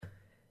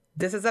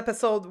This is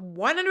episode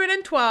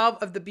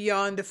 112 of the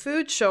Beyond the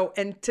Food Show,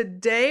 and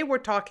today we're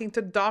talking to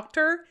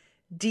Dr.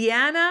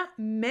 Deanna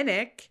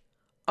Minich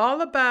all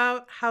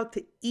about how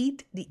to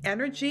eat the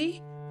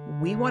energy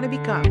we want to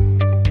become.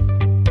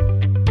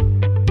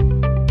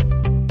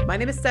 My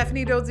name is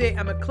Stephanie Dodier.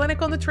 I'm a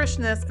clinical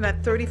nutritionist, and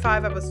at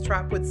 35, I was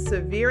trapped with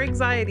severe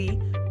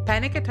anxiety,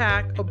 panic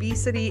attack,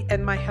 obesity,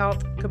 and my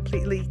health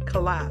completely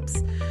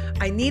collapsed.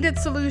 I needed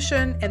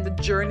solution, and the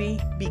journey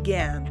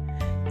began.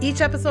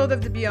 Each episode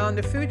of the Beyond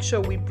the Food Show,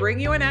 we bring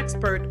you an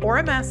expert or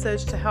a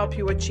message to help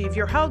you achieve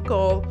your health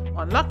goal,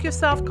 unlock your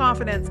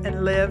self-confidence,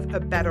 and live a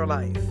better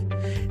life.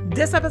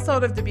 This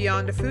episode of the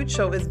Beyond the Food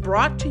Show is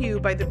brought to you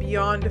by the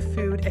Beyond the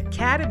Food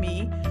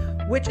Academy,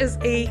 which is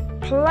a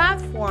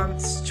platform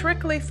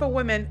strictly for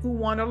women who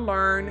want to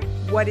learn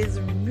what is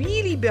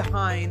really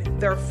behind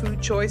their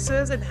food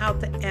choices and how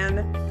to end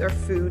their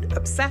food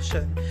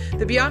obsession.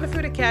 The Beyond the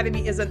Food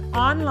Academy is an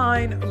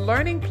online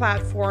learning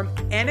platform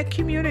and a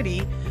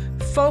community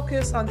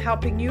focused on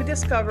helping you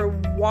discover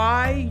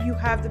why you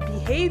have the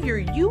behavior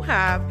you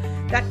have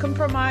that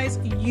compromise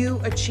you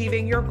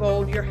achieving your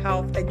goal, your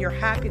health, and your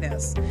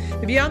happiness.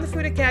 The Beyond the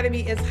Food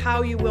Academy is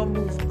how you will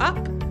move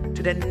up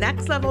to the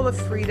next level of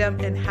freedom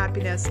and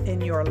happiness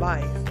in your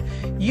life.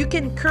 You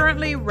can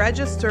currently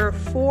register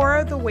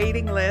for the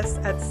waiting list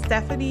at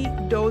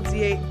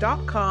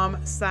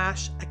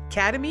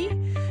stephaniedodier.com/academy.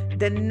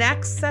 The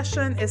next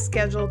session is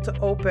scheduled to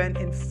open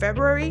in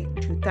February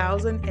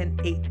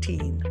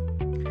 2018.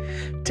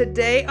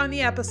 Today on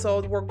the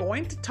episode, we're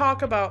going to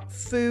talk about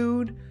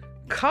food,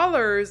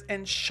 colors,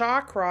 and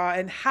chakra,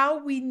 and how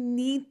we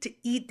need to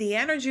eat the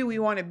energy we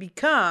want to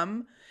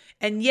become.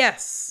 And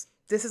yes,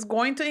 this is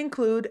going to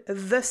include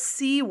the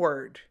C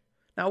word.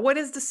 Now, what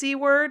is the C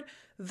word?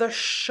 The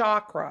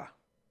chakra.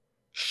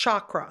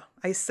 Chakra.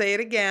 I say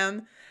it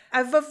again.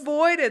 I've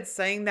avoided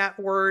saying that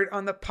word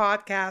on the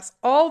podcast,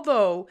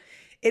 although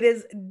it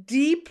is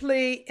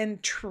deeply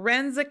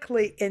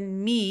intrinsically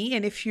in me.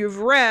 And if you've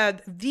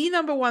read the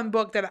number one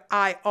book that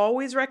I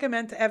always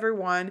recommend to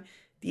everyone,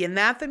 The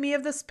Anatomy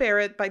of the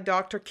Spirit by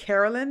Dr.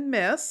 Carolyn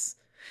Myss,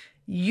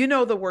 you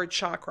know the word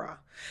chakra.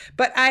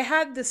 But I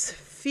had this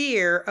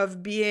fear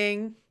of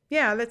being,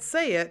 let's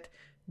say it,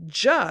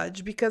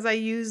 judged because I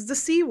used the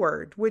C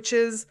word, which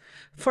is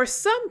for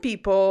some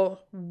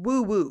people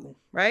woo-woo,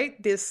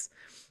 right? This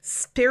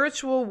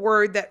spiritual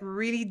word that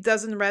really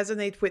doesn't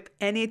resonate with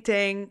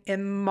anything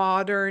in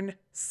modern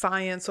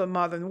science or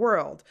modern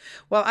world.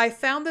 Well, I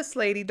found this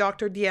lady,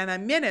 Dr.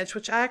 Deanna Minich,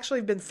 which I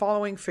actually have been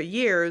following for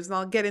years, and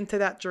I'll get into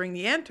that during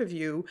the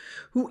interview,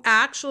 who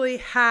actually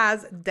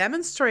has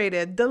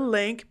demonstrated the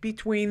link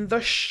between the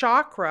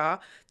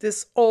chakra,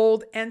 this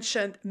old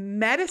ancient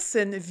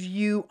medicine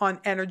view on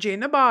energy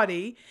in the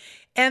body,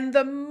 and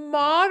the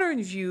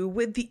modern view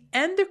with the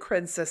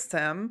endocrine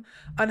system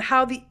on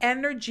how the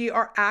energy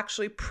are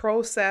actually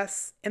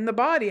processed in the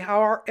body,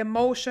 how our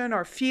emotion,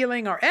 our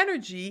feeling, our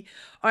energy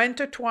are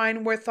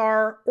intertwined with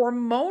our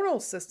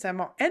hormonal system,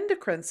 our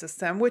endocrine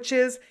system, which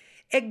is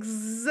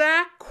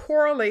exact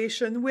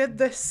correlation with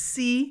the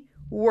C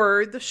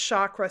word, the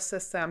chakra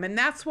system. And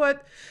that's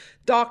what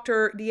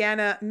Dr.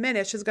 Deanna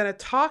Minich is going to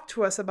talk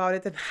to us about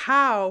it, and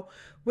how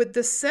with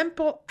the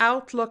simple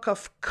outlook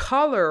of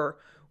color,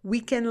 we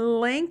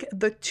can link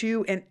the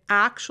two and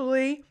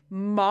actually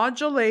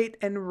modulate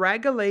and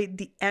regulate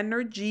the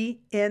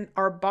energy in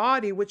our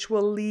body, which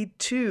will lead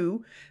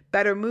to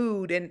better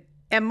mood and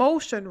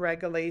emotion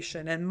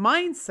regulation and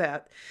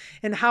mindset,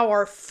 and how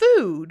our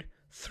food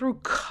through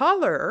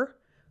color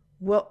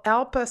will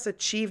help us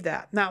achieve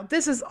that. Now,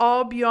 this is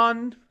all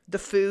beyond the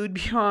food,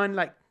 beyond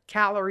like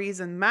calories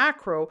and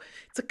macro.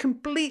 It's a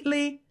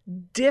completely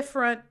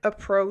different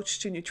approach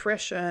to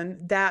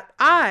nutrition that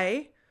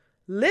I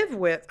live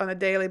with on a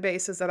daily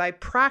basis, that I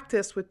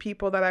practice with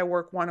people that I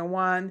work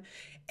one-on-one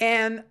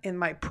and in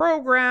my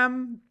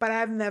program, but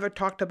I've never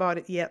talked about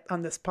it yet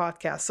on this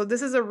podcast. So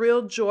this is a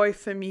real joy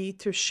for me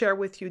to share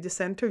with you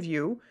this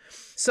interview.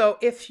 So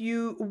if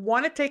you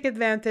want to take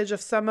advantage of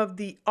some of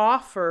the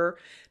offer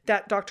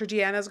that Dr.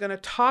 Deanna is going to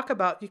talk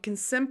about, you can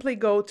simply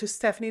go to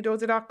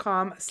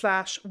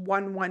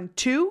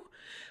stephaniedodier.com/112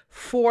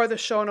 for the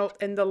show note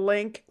and the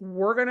link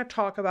we're going to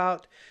talk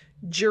about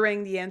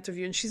during the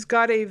interview. And she's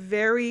got a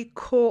very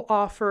cool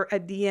offer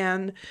at the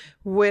end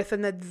with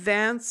an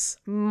advanced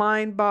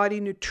mind-body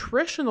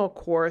nutritional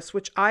course,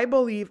 which I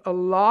believe a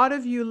lot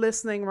of you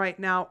listening right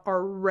now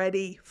are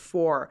ready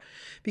for,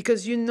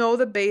 because you know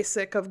the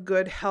basic of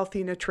good,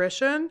 healthy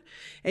nutrition,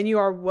 and you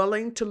are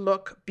willing to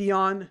look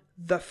beyond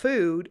the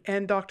food.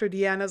 And Dr.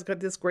 Deanna's got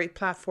this great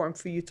platform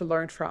for you to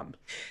learn from.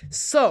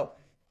 So,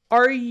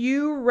 are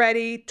you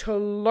ready to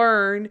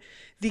learn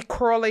the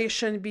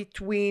correlation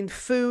between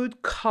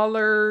food,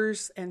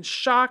 colors, and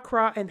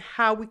chakra, and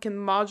how we can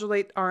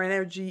modulate our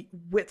energy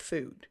with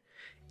food?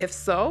 If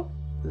so,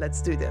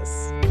 let's do this.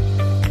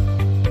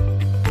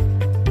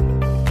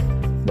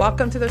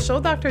 Welcome to the show,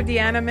 Dr.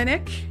 Deanna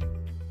Minich.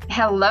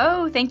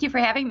 Hello. Thank you for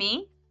having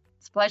me.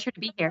 It's a pleasure to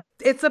be here.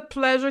 It's a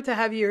pleasure to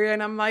have you here.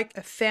 And I'm like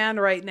a fan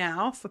right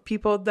now for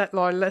people that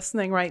are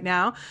listening right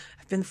now.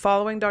 I've been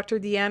following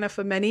Dr. Deanna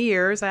for many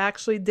years. I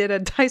actually did a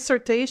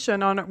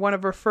dissertation on one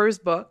of her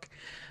first book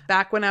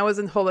back when I was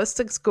in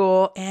holistic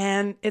school.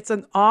 And it's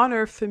an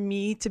honor for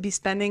me to be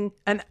spending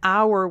an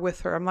hour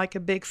with her. I'm like a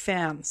big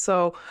fan.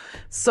 So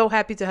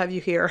happy to have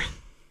you here.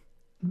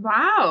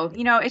 Wow.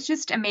 It's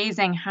just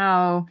amazing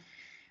how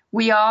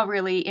we all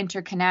really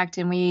interconnect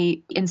and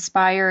we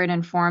inspire and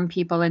inform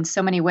people in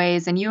so many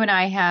ways. And you and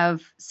I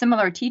have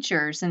similar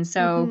teachers. And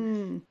so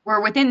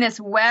we're within this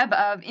web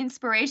of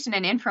inspiration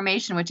and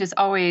information, which is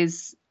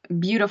always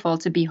beautiful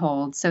to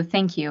behold. So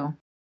thank you.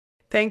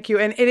 Thank you.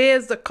 And it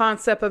is the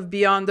concept of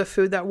Beyond the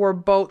Food that we're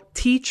both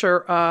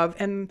teacher of.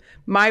 And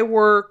my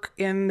work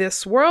in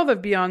this world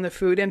of Beyond the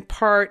Food in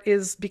part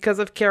is because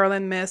of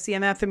Carolyn Myss, The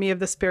Anatomy of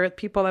the Spirit.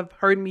 People have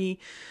heard me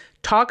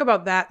talk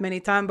about that many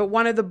times. But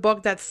one of the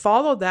books that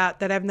followed that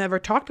I've never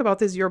talked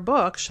about is your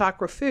book,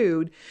 Chakra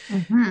Food,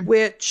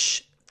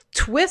 which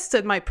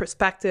twisted my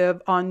perspective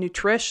on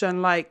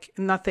nutrition like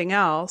nothing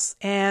else.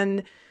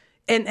 And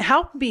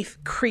helped me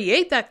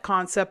create that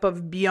concept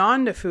of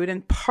Beyond the Food.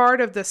 And part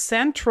of the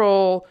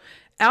central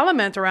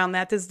element around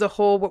that is the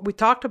whole, what we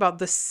talked about,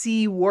 the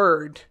C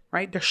word,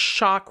 right? The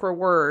chakra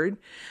word.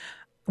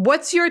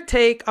 What's your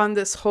take on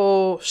this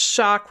whole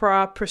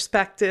chakra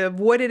perspective,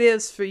 what it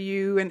is for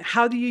you, and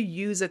how do you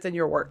use it in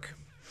your work?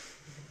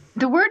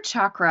 The word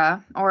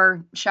chakra,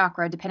 or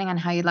chakra, depending on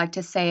how you'd like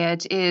to say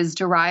it, is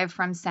derived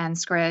from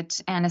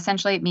Sanskrit, and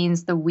essentially it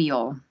means the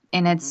wheel.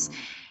 And it's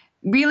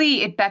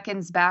really, it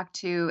beckons back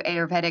to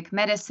Ayurvedic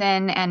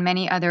medicine and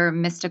many other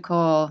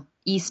mystical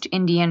East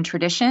Indian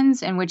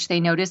traditions in which they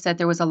noticed that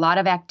there was a lot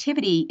of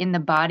activity in the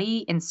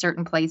body in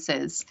certain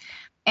places.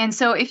 And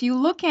so if you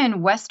look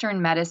in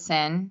Western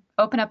medicine,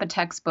 open up a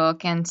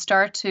textbook and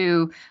start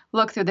to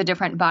look through the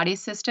different body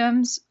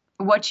systems,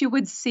 what you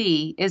would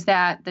see is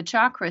that the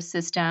chakra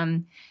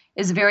system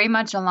is very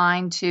much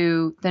aligned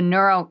to the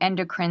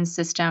neuroendocrine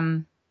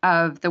system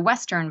of the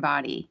Western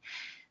body.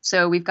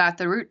 So we've got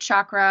the root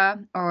chakra,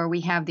 or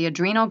we have the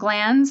adrenal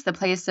glands, the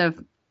place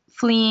of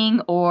fleeing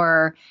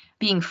or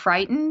being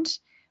frightened.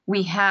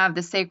 We have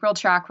the sacral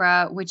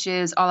chakra, which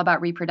is all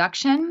about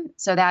reproduction.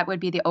 So that would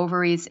be the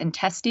ovaries and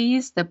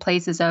testes, the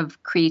places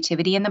of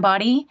creativity in the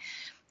body.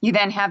 You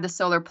then have the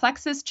solar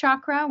plexus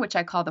chakra, which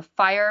I call the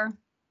fire.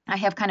 I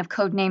have kind of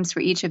code names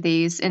for each of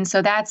these. And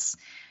so that's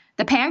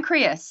the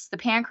pancreas. The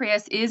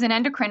pancreas is an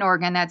endocrine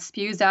organ that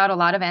spews out a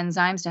lot of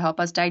enzymes to help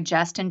us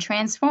digest and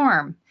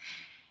transform.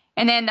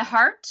 And then the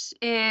heart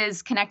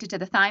is connected to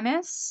the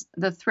thymus.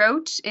 The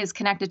throat is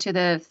connected to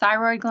the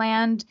thyroid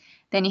gland.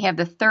 Then you have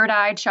the third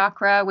eye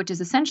chakra, which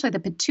is essentially the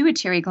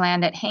pituitary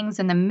gland that hangs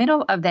in the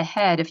middle of the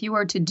head. If you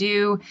were to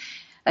do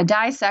a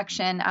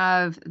dissection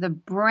of the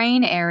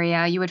brain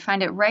area, you would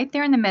find it right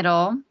there in the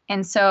middle.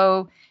 And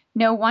so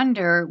no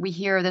wonder we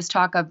hear this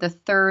talk of the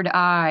third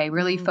eye,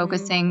 really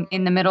focusing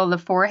in the middle of the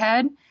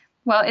forehead.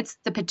 Well, it's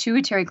the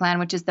pituitary gland,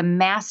 which is the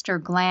master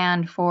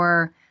gland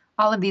for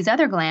all of these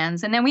other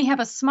glands. And then we have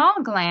a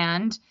small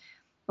gland,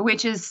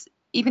 which is,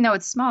 even though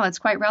it's small, it's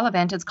quite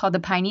relevant. It's called the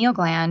pineal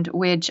gland,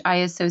 which I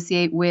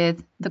associate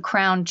with the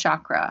crown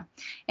chakra.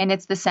 And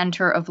it's the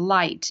center of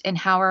light and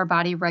how our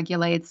body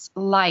regulates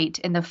light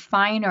in the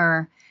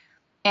finer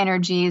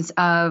energies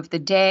of the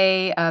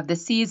day, of the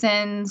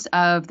seasons,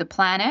 of the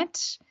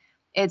planet.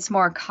 It's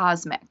more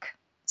cosmic.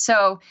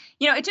 So,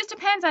 it just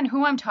depends on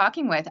who I'm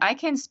talking with. I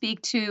can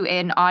speak to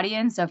an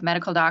audience of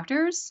medical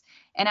doctors,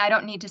 and I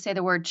don't need to say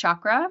the word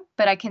chakra,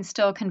 but I can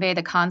still convey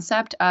the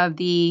concept of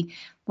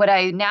what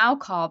I now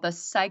call the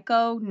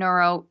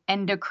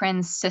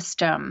psychoneuroendocrine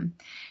system.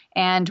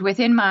 And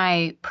within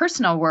my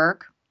personal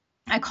work,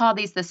 I call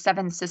these the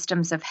 7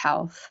 systems of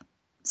health.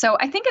 So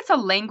I think it's a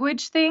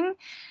language thing.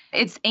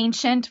 It's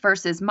ancient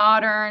versus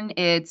modern.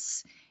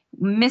 It's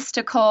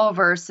mystical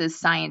versus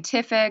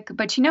scientific.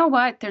 But you know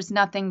what? There's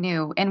nothing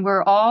new. And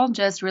we're all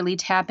just really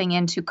tapping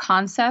into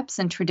concepts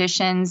and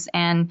traditions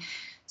and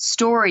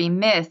story,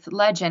 myth,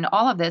 legend,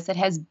 all of this that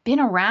has been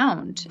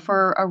around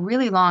for a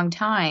really long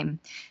time.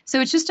 So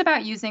it's just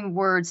about using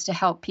words to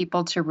help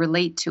people to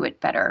relate to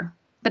it better.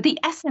 But the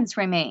essence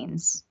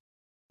remains.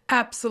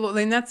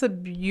 Absolutely. And that's a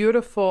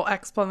beautiful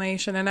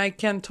explanation. And I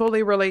can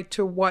totally relate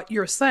to what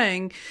you're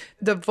saying.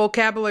 The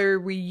vocabulary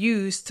we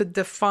use to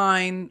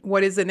define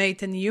what is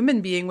innate in the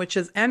human being, which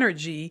is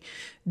energy,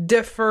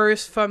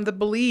 differs from the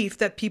belief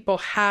that people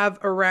have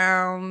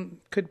around,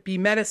 could be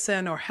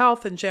medicine or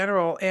health in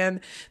general. And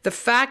the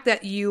fact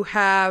that you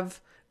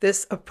have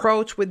this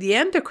approach with the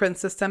endocrine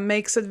system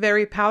makes it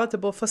very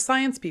palatable for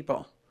science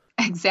people.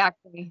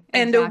 Exactly.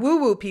 And the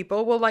woo-woo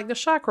people will like the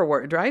chakra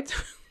word, right?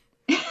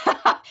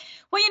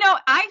 Well,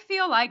 I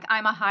feel like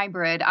I'm a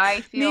hybrid.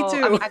 I feel, Me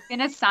too. I've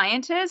been a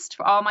scientist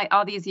for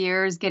all these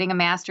years, getting a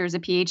master's, a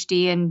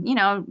PhD,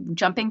 and,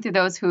 jumping through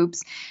those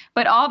hoops.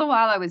 But all the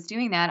while I was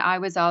doing that, I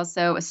was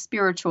also a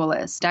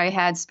spiritualist. I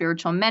had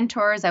spiritual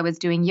mentors. I was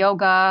doing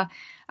yoga.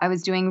 I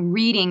was doing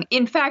reading.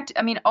 In fact,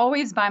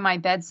 always by my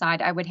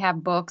bedside, I would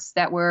have books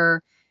that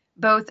were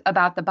both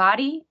about the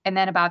body and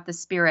then about the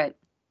spirit.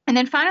 And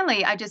then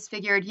finally, I just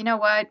figured, you know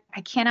what?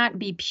 I cannot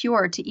be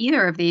pure to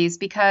either of these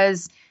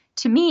because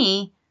to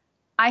me,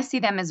 I see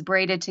them as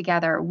braided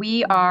together.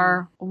 We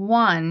are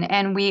one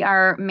and we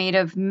are made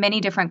of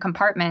many different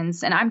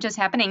compartments. And I'm just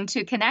happening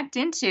to connect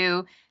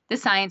into the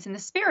science and the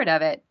spirit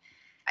of it.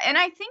 And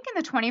I think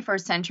in the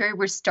 21st century,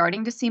 we're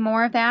starting to see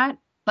more of that.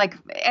 Like,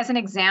 as an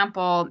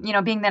example,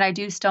 being that I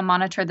do still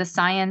monitor the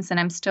science and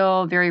I'm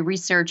still very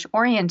research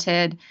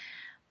oriented,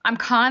 I'm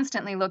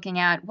constantly looking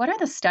at what are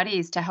the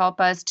studies to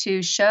help us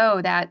to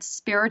show that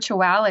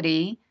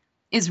spirituality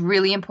is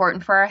really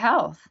important for our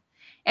health.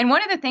 And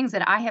one of the things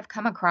that I have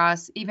come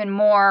across even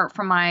more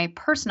from my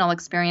personal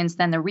experience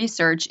than the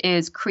research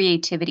is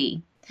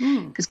creativity.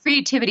 Because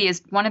creativity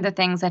is one of the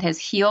things that has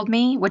healed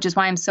me, which is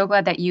why I'm so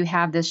glad that you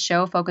have this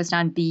show focused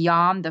on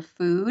beyond the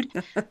food,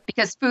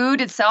 because food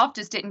itself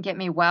just didn't get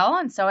me well.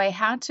 And so I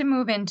had to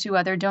move into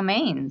other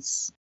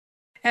domains.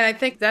 And I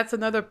think that's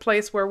another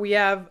place where we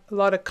have a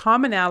lot of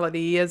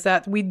commonality is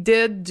that we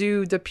did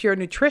do the pure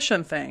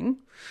nutrition thing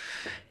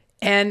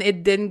and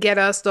it didn't get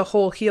us the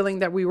whole healing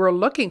that we were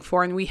looking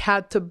for. And we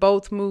had to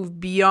both move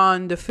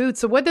beyond the food.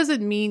 So what does it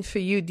mean for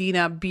you,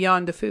 Dina,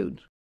 beyond the food?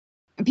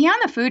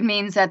 Beyond the food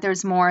means that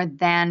there's more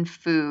than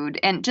food.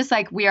 And just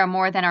like we are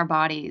more than our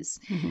bodies.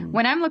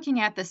 When I'm looking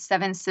at the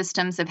 7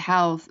 systems of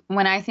health,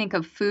 when I think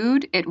of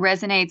food, it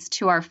resonates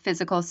to our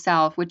physical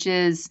self, which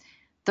is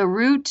the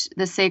root,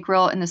 the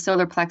sacral, and the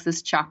solar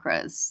plexus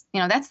chakras.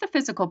 That's the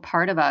physical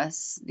part of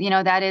us.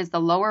 That is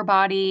the lower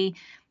body.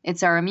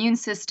 It's our immune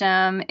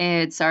system.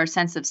 It's our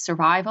sense of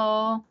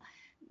survival,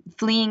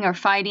 fleeing or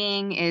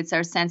fighting. It's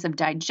our sense of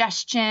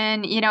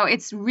digestion.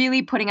 It's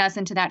really putting us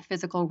into that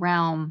physical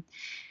realm.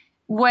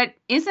 What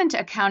isn't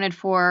accounted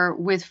for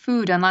with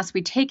food, unless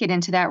we take it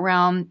into that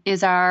realm,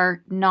 is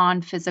our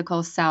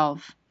non-physical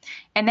self.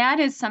 And that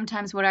is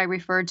sometimes what I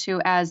refer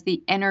to as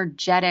the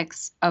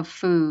energetics of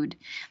food.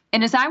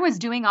 And as I was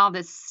doing all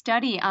this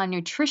study on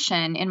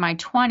nutrition in my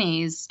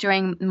 20s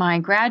during my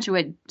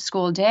graduate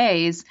school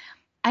days,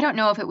 I don't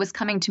know if it was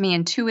coming to me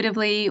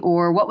intuitively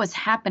or what was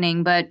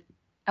happening, but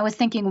I was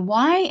thinking,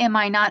 why am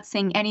I not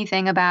seeing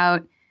anything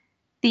about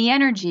the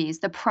energies,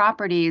 the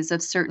properties of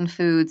certain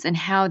foods and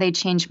how they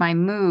change my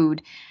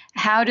mood?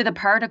 How do the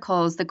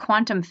particles, the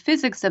quantum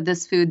physics of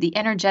this food, the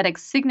energetic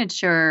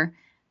signature,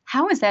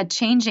 how is that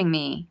changing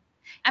me?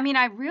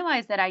 I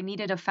realized that I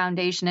needed a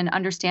foundation in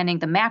understanding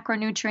the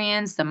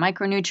macronutrients, the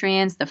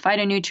micronutrients, the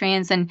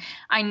phytonutrients, and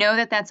I know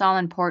that that's all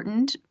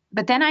important.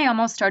 But then I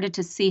almost started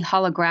to see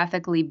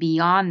holographically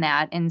beyond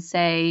that and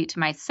say to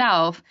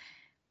myself,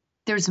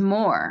 there's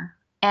more.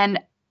 And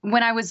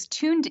when I was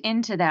tuned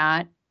into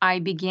that, I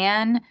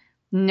began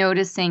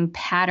noticing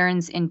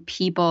patterns in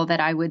people that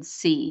I would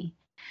see.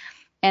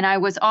 And I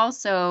was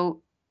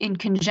also, in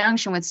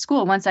conjunction with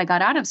school, once I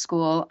got out of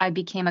school, I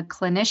became a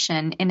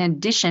clinician in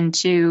addition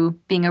to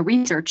being a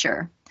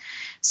researcher.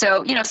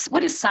 So,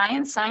 what is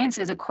science? Science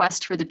is a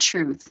quest for the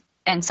truth.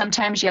 And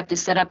sometimes you have to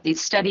set up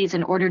these studies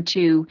in order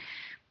to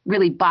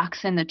really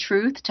box in the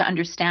truth to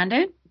understand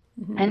it.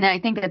 And I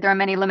think that there are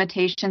many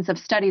limitations of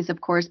studies, of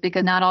course,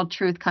 because not all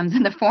truth comes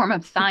in the form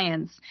of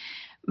science.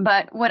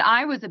 But what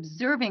I was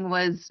observing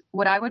was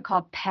what I would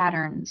call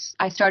patterns.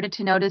 I started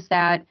to notice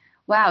that,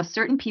 wow,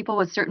 certain people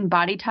with certain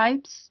body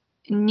types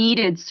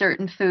needed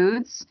certain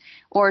foods,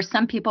 or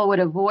some people would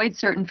avoid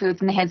certain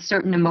foods and they had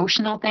certain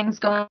emotional things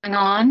going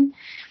on.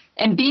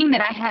 And being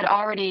that I had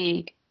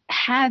already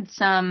had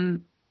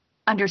some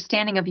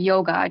understanding of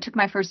yoga, I took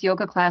my first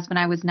yoga class when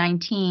I was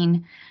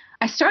 19.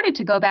 I started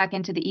to go back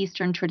into the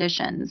Eastern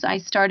traditions. I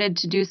started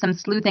to do some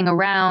sleuthing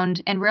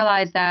around and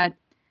realized that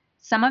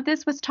some of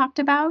this was talked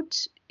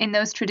about in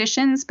those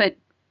traditions, but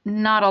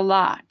not a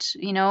lot.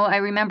 I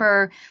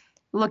remember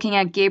looking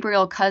at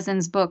Gabriel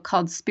Cousens' book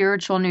called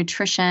Spiritual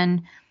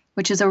Nutrition,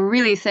 which is a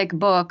really thick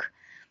book.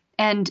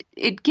 And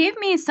it gave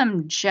me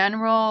some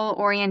general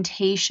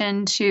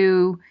orientation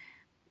to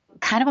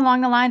kind of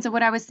along the lines of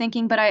what I was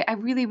thinking, but I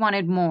really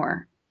wanted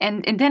more.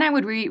 And then I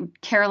would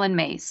read Carolyn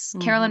Myss.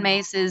 Carolyn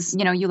Myss is,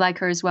 you like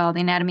her as well,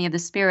 The Anatomy of the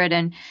Spirit.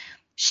 And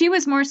she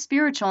was more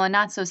spiritual and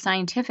not so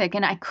scientific.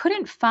 And I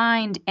couldn't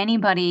find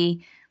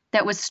anybody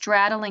that was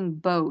straddling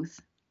both.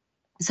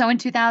 So in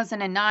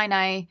 2009,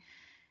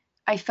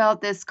 I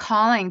felt this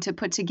calling to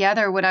put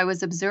together what I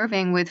was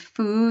observing with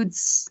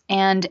foods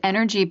and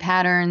energy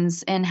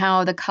patterns and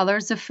how the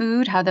colors of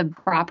food, how the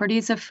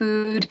properties of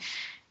food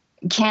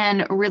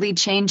can really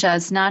change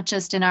us, not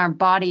just in our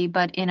body,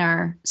 but in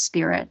our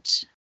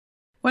spirit.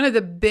 One of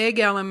the big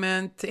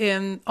elements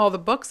in all the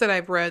books that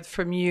I've read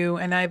from you,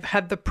 and I've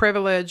had the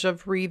privilege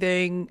of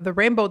reading The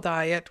Rainbow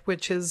Diet,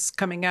 which is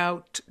coming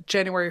out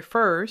January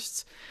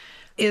 1st,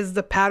 is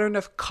the pattern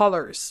of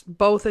colors,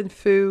 both in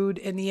food,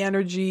 in the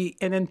energy,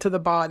 and into the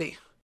body.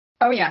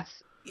 Oh,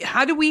 yes.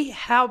 How do we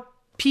help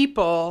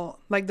people,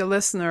 like the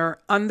listener,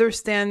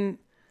 understand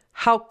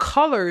how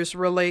colors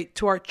relate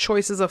to our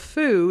choices of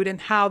food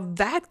and how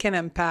that can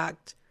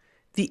impact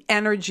the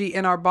energy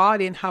in our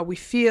body and how we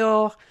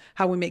feel,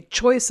 how we make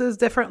choices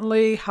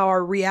differently, how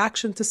our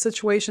reaction to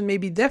situation may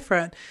be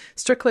different,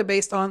 strictly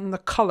based on the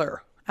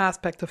color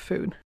aspect of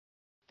food?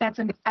 That's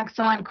an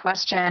excellent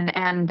question.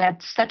 And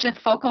that's such a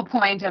focal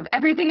point of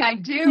everything I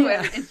do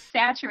is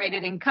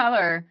saturated in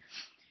color.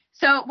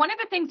 So one of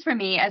the things for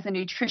me as a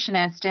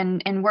nutritionist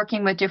and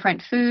working with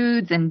different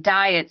foods and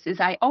diets is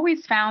I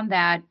always found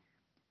that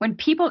when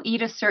people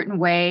eat a certain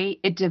way,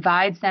 it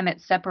divides them,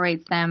 it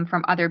separates them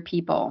from other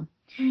people.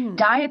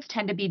 Diets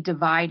tend to be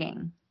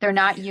dividing. They're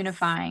not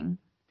unifying.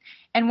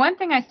 And one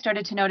thing I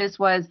started to notice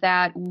was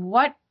that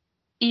what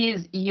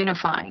is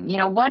unifying?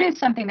 What is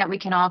something that we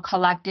can all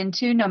collect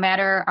into no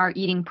matter our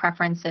eating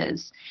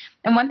preferences?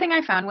 And one thing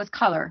I found was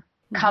color.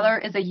 Color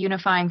is a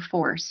unifying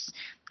force.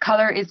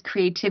 Color is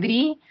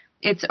creativity.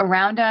 It's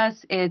around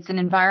us. It's an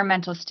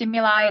environmental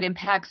stimuli. It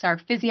impacts our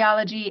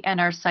physiology and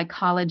our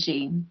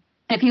psychology.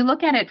 If you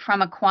look at it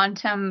from a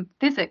quantum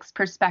physics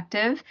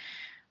perspective,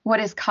 what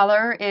is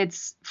color?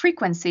 It's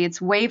frequency. It's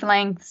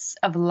wavelengths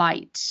of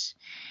light.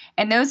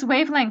 And those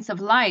wavelengths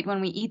of light,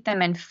 when we eat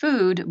them in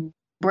food,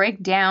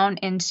 break down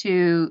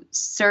into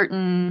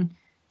certain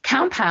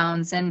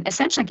compounds and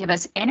essentially give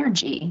us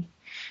energy.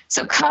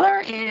 So color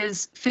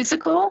is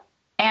physical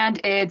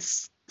and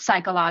it's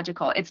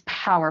psychological. It's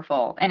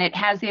powerful, and it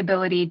has the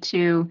ability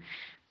to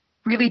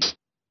really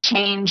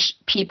change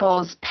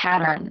people's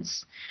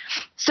patterns.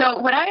 So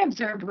what I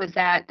observed was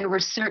that there were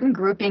certain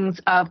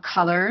groupings of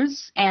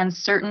colors and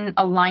certain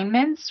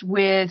alignments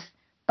with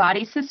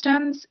body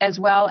systems as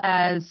well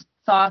as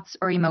thoughts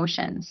or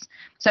emotions.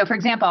 So for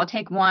example, I'll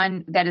take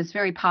one that is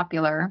very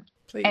popular.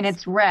 Please. And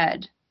it's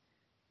red.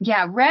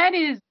 Yeah, red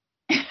is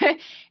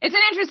it's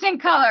an interesting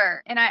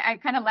color. And I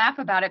kind of laugh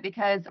about it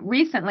because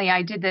recently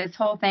I did this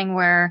whole thing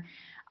where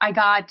I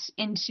got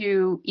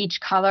into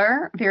each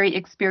color very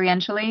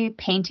experientially,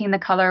 painting the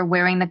color,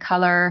 wearing the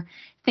color,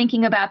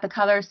 thinking about the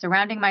color,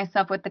 surrounding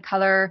myself with the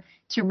color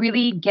to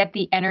really get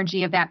the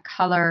energy of that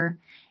color.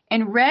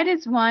 And red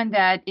is one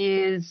that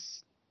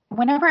is,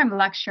 whenever I'm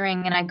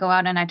lecturing and I go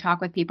out and I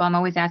talk with people, I'm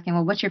always asking,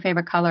 well, what's your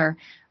favorite color?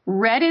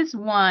 Red is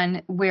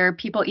one where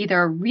people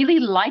either really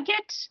like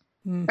it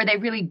or they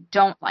really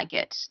don't like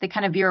it. They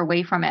kind of veer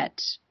away from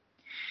it.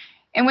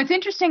 And what's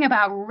interesting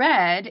about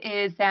red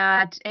is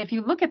that if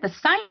you look at the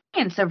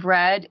science of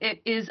red,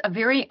 it is a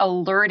very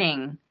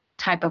alerting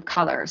type of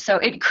color. So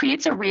it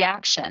creates a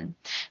reaction.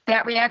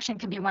 That reaction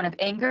can be one of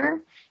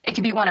anger. It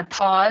can be one of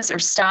pause or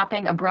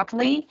stopping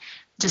abruptly,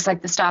 just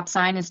like the stop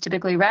sign is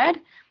typically red.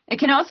 It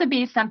can also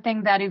be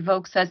something that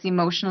evokes us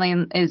emotionally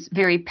and is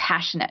very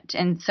passionate.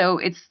 And so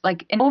it's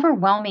like an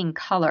overwhelming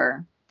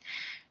color.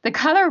 The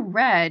color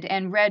red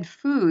and red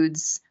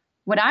foods,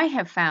 what I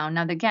have found,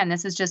 now again,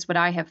 this is just what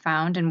I have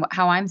found and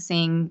how I'm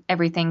seeing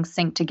everything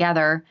sync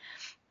together,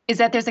 is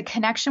that there's a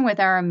connection with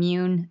our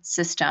immune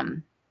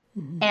system.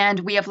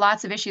 And we have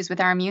lots of issues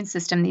with our immune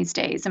system these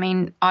days. I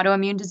mean,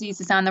 autoimmune disease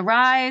is on the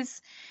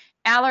rise,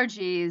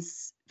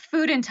 allergies,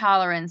 food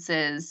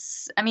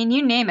intolerances. I mean,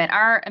 you name it.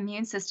 Our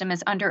immune system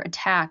is under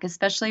attack,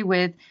 especially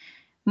with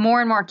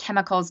more and more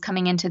chemicals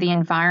coming into the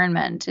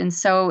environment. And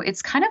so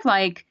it's kind of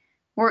like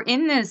we're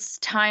in this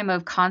time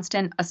of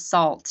constant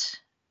assault.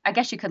 I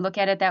guess you could look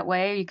at it that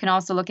way. You can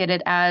also look at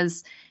it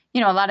as, a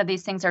lot of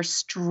these things are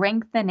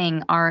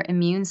strengthening our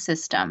immune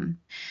system.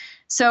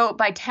 So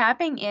by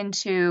tapping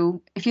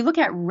into, if you look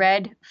at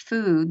red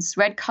foods,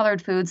 red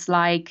colored foods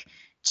like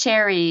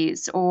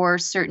cherries or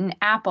certain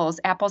apples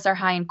are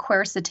high in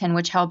quercetin,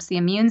 which helps the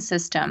immune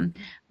system.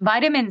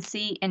 Vitamin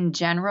C in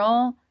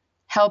general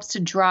helps to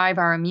drive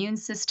our immune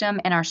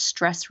system and our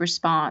stress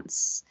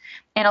response.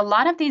 And a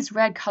lot of these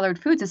red colored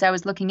foods, as I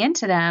was looking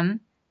into them,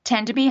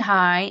 tend to be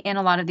high in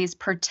a lot of these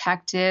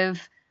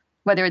protective,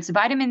 whether it's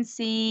vitamin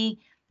C,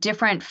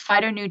 different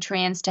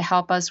phytonutrients to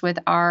help us with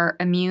our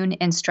immune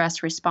and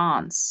stress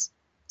response.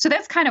 So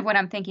that's kind of what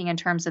I'm thinking in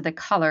terms of the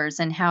colors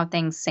and how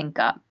things sync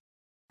up.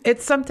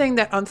 It's something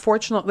that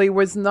unfortunately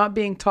was not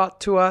being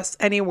taught to us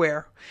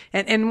anywhere.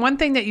 And one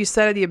thing that you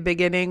said at the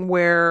beginning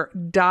where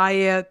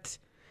diet,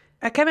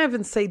 I can't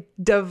even say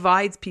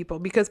divides people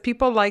because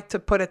people like to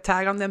put a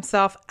tag on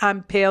themselves,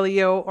 I'm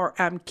paleo or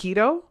I'm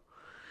keto.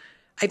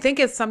 I think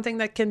it's something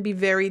that can be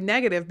very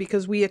negative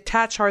because we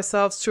attach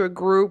ourselves to a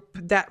group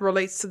that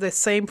relates to the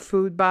same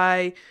food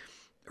by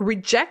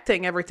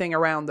rejecting everything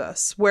around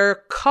us, where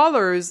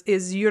colors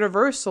is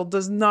universal,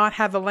 does not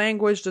have a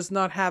language, does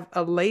not have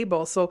a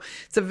label. So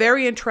it's a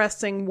very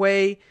interesting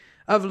way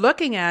of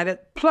looking at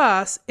it.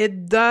 Plus,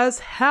 it does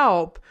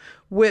help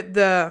with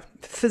the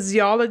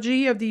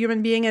physiology of the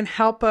human being and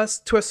help us,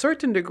 to a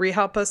certain degree,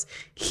 help us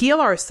heal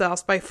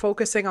ourselves by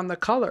focusing on the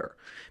color.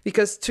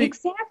 Because to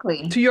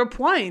your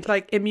point,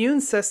 like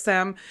immune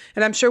system,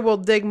 and I'm sure we'll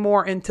dig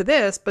more into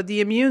this, but the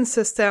immune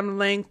system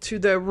linked to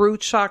the root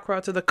chakra,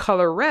 to the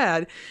color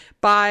red,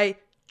 by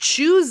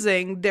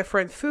choosing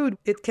different food,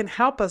 it can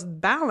help us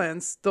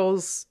balance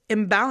those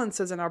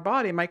imbalances in our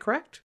body. Am I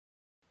correct?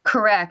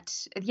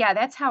 Correct. Yeah,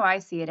 that's how I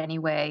see it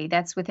anyway.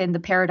 That's within the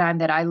paradigm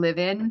that I live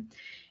in.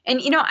 And,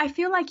 I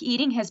feel like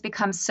eating has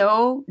become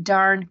so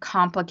darn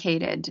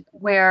complicated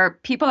where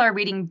people are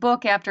reading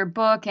book after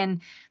book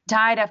and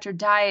diet after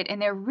diet,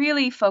 and they're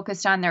really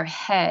focused on their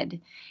head.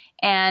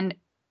 And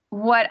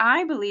what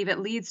I believe it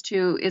leads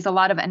to is a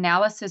lot of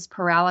analysis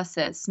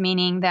paralysis,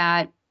 meaning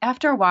that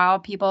after a while,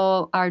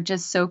 people are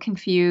just so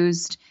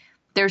confused.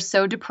 They're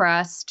so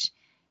depressed.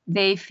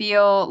 They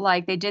feel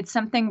like they did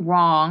something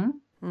wrong.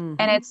 Mm-hmm.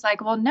 And it's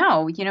like, well,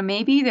 no,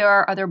 maybe there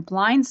are other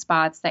blind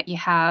spots that you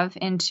have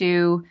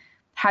into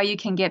how you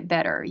can get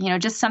better,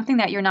 just something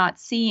that you're not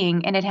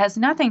seeing. And it has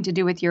nothing to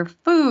do with your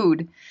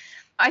food.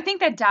 I think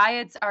that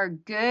diets are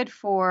good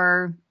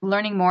for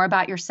learning more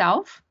about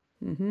yourself.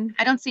 Mm-hmm.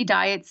 I don't see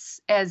diets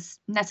as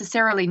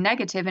necessarily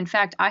negative. In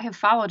fact, I have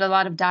followed a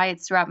lot of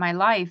diets throughout my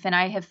life, and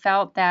I have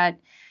felt that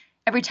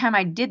every time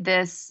I did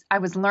this, I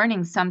was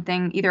learning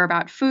something either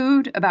about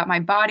food, about my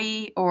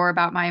body, or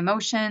about my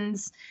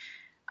emotions.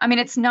 I mean,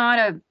 it's not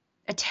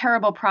a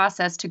terrible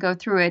process to go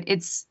through it.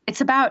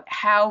 It's about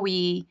how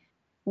we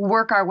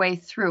work our way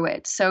through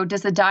it. So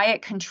does the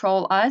diet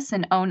control us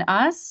and own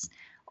us?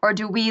 Or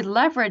do we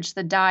leverage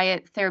the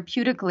diet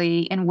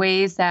therapeutically in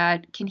ways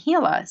that can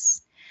heal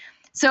us?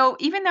 So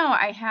even though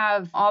I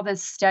have all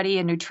this study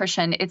in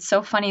nutrition, it's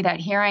so funny that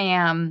here I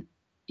am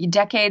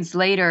decades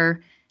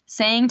later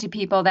saying to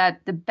people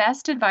that the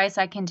best advice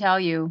I can tell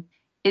you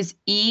is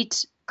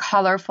eat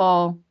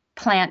colorful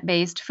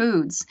plant-based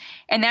foods.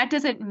 And that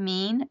doesn't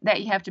mean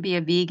that you have to be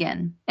a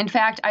vegan. In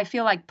fact, I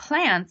feel like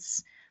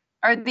plants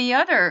are the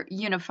other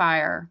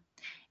unifier.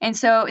 And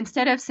so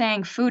instead of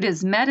saying food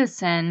is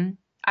medicine,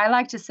 I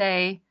like to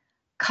say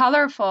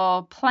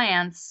colorful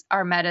plants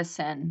are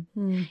medicine.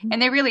 Mm-hmm.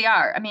 And they really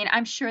are. I mean,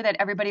 I'm sure that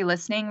everybody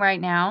listening right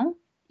now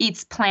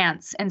eats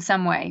plants in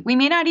some way. We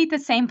may not eat the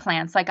same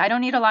plants. Like I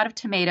don't eat a lot of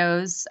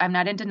tomatoes. I'm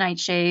not into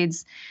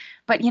nightshades.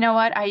 But you know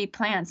what? I eat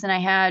plants, and I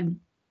had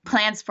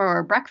plants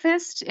for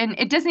breakfast. And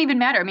it doesn't even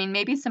matter. I mean,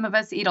 maybe some of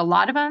us eat a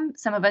lot of them.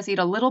 Some of us eat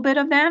a little bit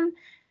of them.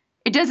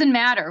 It doesn't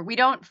matter. We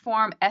don't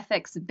form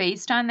ethics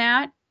based on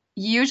that.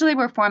 Usually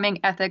we're forming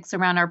ethics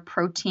around our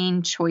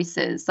protein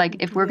choices, like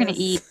if we're going to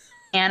eat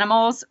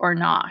animals or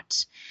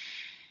not.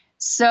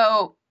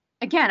 So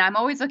again, I'm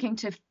always looking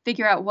to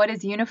figure out what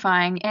is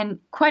unifying. And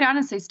quite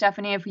honestly,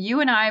 Stephanie, if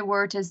you and I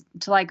were to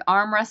like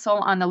arm wrestle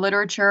on the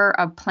literature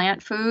of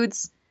plant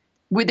foods,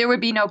 there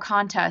would be no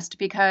contest,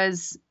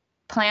 because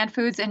plant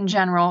foods in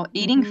general,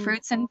 eating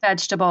fruits and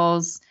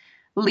vegetables,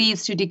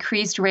 leads to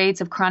decreased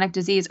rates of chronic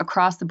disease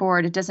across the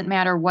board. It doesn't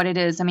matter what it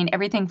is. I mean,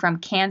 everything from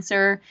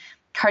cancer,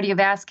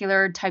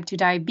 cardiovascular, type 2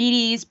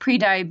 diabetes,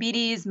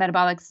 prediabetes,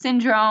 metabolic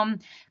syndrome,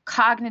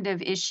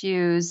 cognitive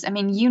issues. I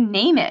mean, you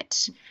name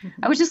it.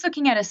 I was just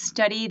looking at a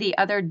study the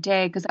other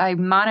day because I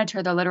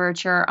monitor the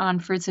literature on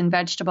fruits and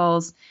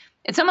vegetables.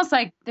 It's almost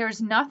like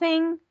there's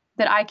nothing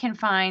that I can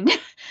find.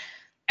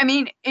 I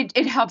mean,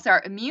 it helps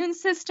our immune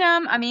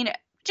system. I mean,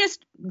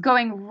 just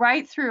going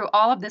right through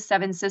all of the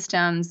 7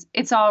 systems,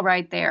 it's all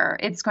right there.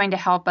 It's going to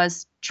help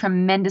us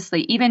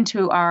tremendously, even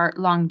to our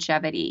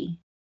longevity.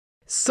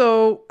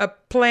 So a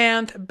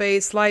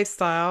plant-based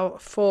lifestyle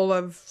full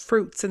of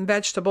fruits and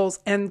vegetables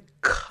and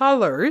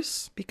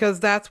colors, because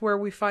that's where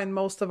we find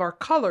most of our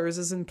colors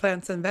is in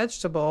plants and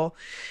vegetable,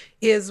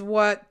 is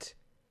what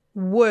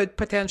would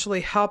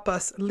potentially help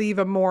us live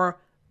a more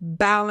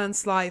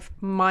balanced life,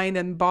 mind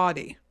and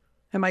body.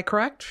 Am I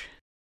correct?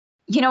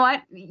 You know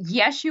what?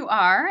 Yes, you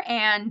are.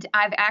 And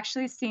I've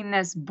actually seen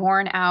this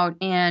borne out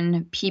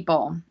in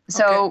people.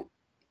 So,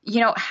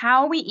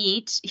 how we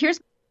eat, here's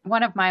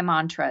one of my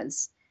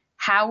mantras.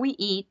 How we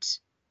eat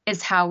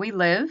is how we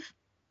live.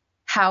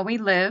 How we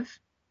live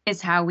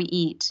is how we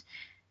eat.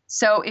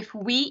 So if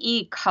we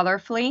eat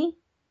colorfully,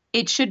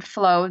 it should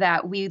flow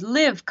that we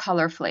live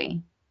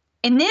colorfully.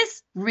 And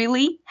this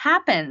really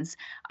happens.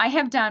 I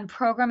have done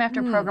program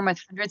after program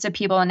with hundreds of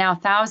people and now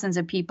thousands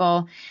of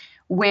people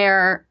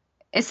where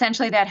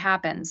essentially that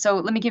happens. So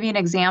let me give you an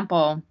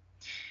example.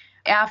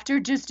 After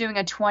just doing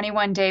a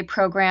 21-day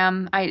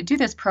program, I do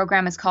this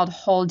program, it's called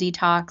Whole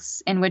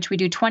Detox, in which we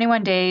do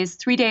 21 days,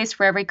 3 days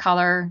for every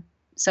color.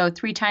 So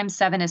 3 times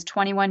 7 is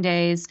 21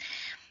 days.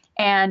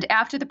 And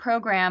after the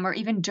program, or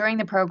even during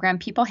the program,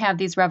 people have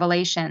these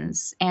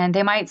revelations. And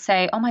they might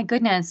say, oh my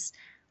goodness,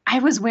 I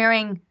was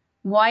wearing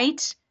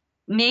white,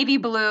 navy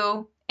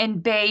blue,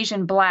 and beige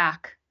and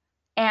black.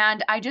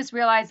 And I just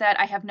realized that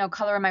I have no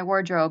color in my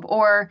wardrobe.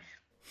 Or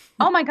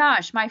oh my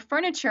gosh, my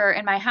furniture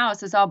in my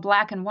house is all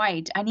black and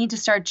white. I need to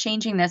start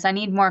changing this. I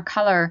need more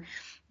color.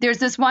 There's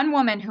this one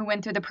woman who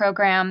went through the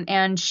program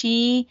and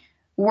she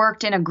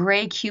worked in a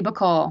gray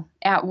cubicle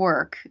at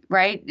work,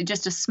 right?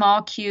 Just a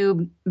small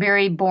cube,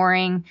 very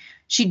boring.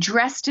 She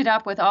dressed it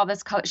up with all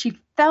this color. She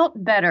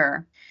felt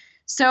better.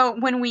 So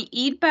when we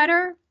eat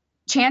better,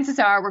 chances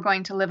are we're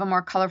going to live a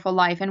more colorful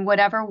life in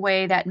whatever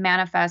way that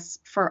manifests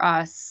for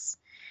us.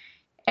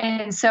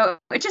 And so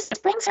it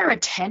just brings our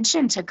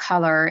attention to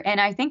color. And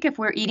I think if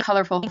we're eating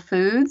colorful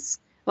foods,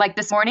 like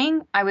this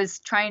morning, I was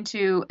trying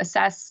to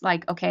assess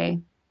like, okay,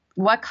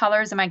 what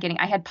colors am I getting?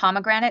 I had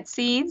pomegranate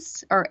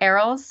seeds or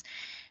arils.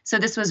 So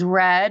this was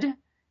red.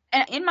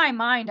 And in my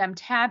mind, I'm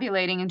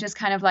tabulating and just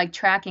kind of like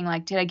tracking,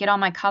 like, did I get all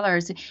my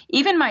colors?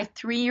 Even my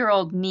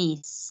 3-year-old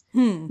niece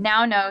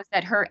now knows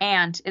that her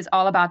aunt is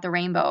all about the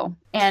rainbow.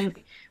 And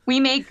we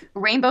make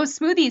rainbow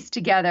smoothies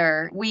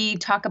together. We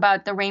talk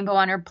about the rainbow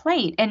on her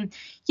plate. And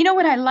you know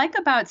what I like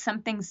about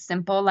something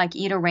simple like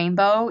Eat a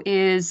Rainbow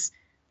is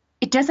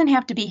it doesn't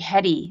have to be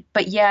heady,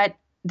 but yet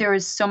there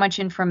is so much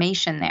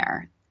information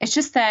there. It's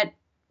just that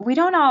we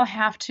don't all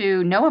have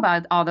to know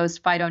about all those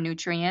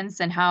phytonutrients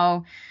and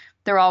how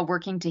they're all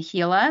working to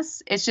heal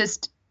us. It's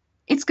just,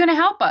 it's going to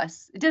help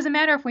us. It doesn't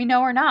matter if we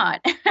know or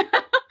not.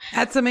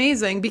 That's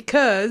amazing,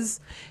 because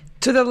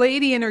to the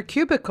lady in her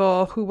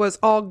cubicle who was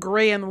all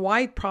gray and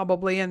white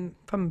probably, and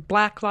from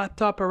black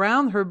laptop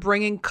around her,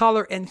 bringing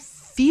color and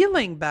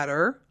feeling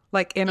better,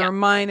 like in her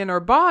mind and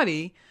her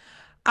body,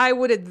 I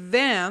would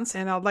advance,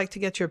 and I'd like to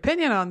get your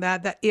opinion on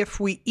that, that if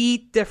we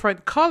eat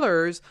different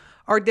colors,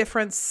 our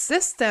different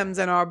systems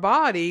in our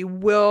body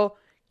will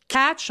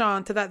catch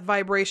on to that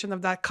vibration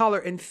of that color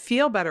and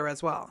feel better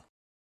as well.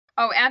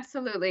 Oh,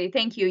 absolutely.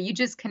 Thank you. You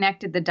just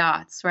connected the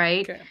dots,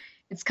 right? Okay.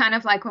 It's kind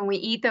of like when we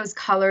eat those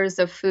colors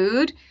of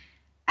food,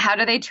 how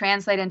do they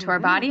translate into our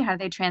body? How do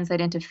they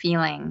translate into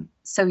feeling?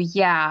 So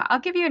yeah,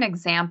 I'll give you an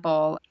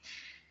example.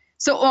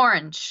 So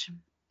orange.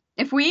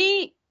 If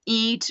we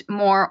eat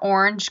more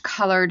orange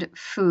colored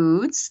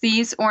foods,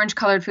 these orange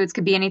colored foods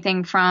could be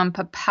anything from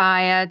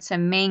papaya to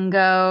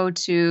mango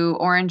to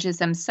oranges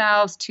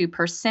themselves to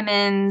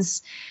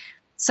persimmons,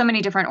 so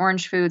many different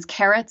orange foods,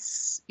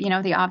 carrots, you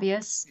know, the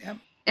obvious. Yep.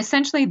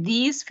 Essentially,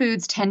 these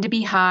foods tend to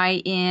be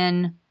high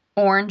in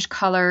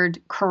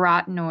orange-colored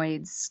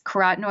carotenoids.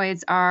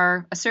 Carotenoids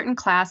are a certain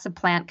class of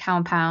plant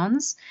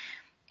compounds.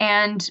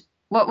 And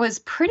what was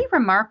pretty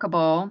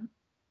remarkable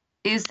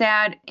is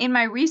that in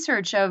my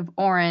research of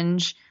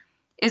orange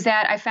is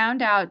that I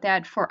found out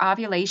that for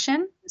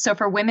ovulation, so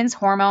for women's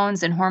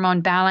hormones and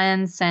hormone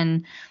balance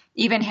and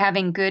even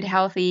having good,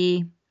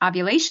 healthy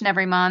ovulation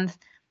every month,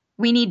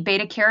 we need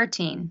beta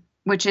carotene,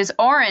 which is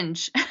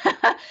orange.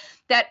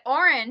 That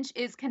orange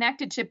is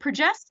connected to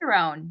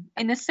progesterone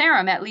in the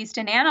serum, at least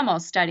in animal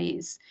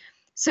studies.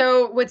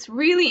 So what's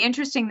really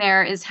interesting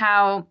there is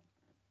how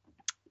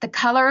the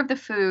color of the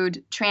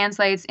food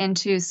translates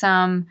into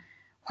some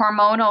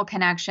hormonal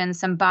connection,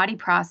 some body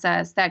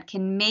process that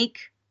can make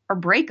or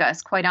break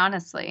us, quite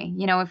honestly.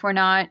 You know, if we're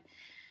not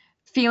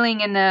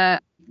feeling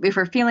if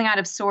we're feeling out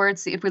of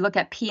sorts, if we look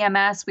at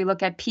PMS, we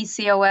look at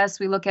PCOS,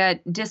 we look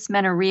at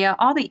dysmenorrhea,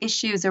 all the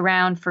issues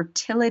around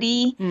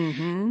fertility.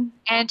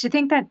 And to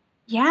think that,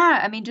 yeah,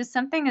 I mean, just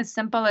something as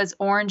simple as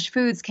orange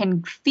foods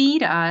can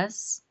feed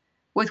us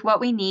with what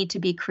we need to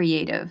be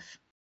creative.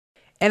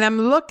 And I'm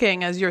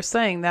looking, as you're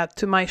saying that,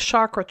 to my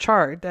chakra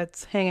chart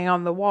that's hanging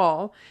on the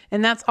wall.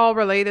 And that's all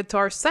related to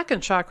our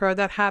second chakra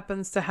that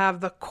happens to have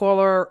the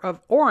color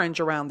of orange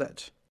around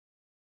it.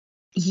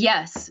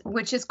 Yes,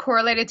 which is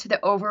correlated to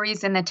the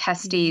ovaries and the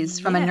testes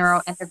from a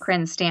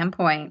neuroendocrine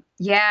standpoint.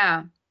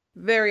 Yeah.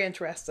 Very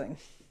interesting.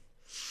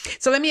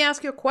 So let me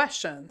ask you a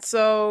question.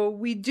 So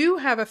we do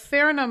have a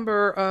fair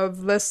number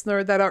of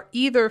listeners that are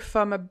either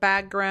from a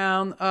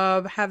background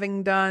of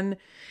having done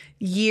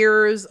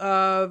years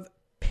of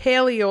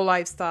paleo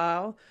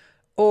lifestyle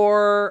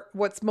or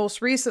what's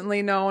most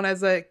recently known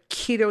as a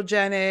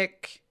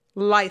ketogenic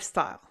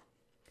lifestyle,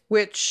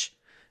 which,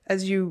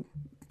 as you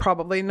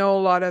probably know, a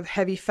lot of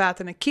heavy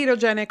fat in a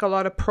ketogenic, a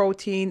lot of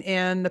protein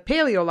in the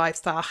paleo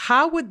lifestyle.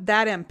 How would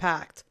that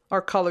impact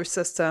our color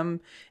system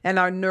and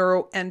our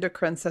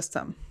neuroendocrine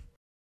system?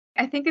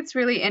 I think it's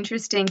really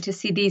interesting to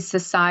see these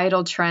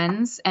societal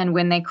trends and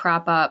when they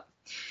crop up.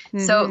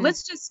 So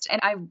let's just,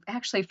 and I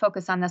actually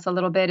focus on this a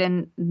little bit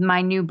in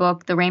my new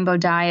book, The Rainbow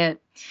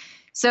Diet.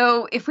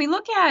 So if we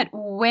look at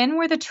when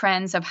were the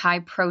trends of high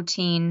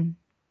protein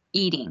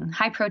eating,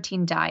 high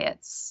protein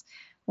diets?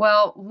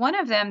 Well, one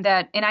of them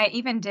that, and I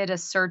even did a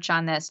search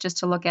on this just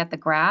to look at the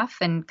graph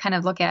and kind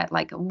of look at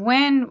like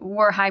when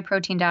were high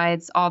protein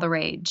diets all the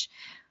rage?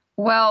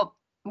 Well,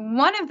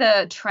 one of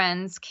the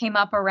trends came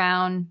up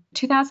around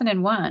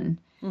 2001.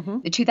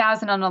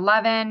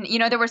 2011, you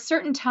know, there were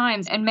certain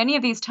times, and many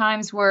of these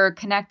times were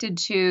connected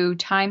to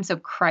times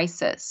of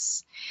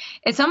crisis.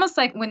 It's almost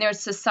like when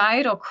there's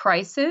societal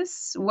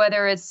crisis,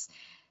 whether it's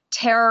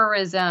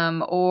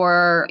terrorism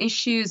or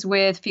issues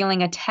with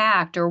feeling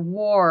attacked or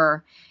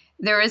war,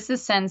 there is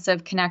this sense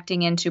of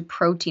connecting into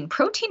protein.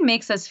 Protein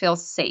makes us feel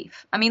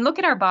safe. I mean, look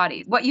at our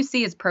body. What you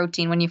see is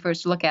protein when you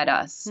first look at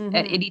us,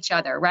 at each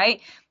other,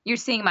 right? You're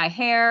seeing my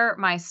hair,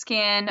 my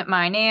skin,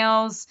 my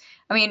nails.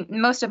 I mean,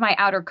 most of my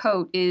outer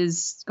coat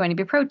is going to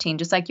be protein,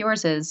 just like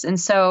yours is. And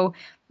so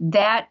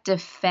that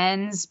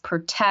defends,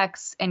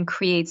 protects, and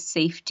creates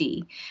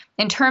safety.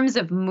 In terms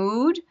of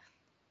mood,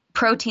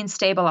 protein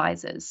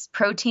stabilizes.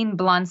 Protein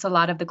blunts a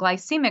lot of the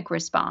glycemic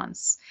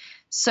response.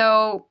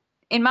 So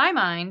in my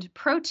mind,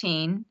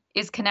 protein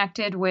is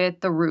connected with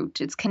the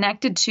root. It's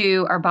connected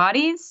to our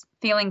bodies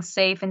feeling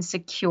safe and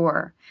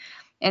secure.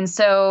 And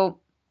so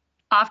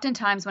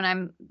oftentimes when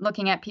I'm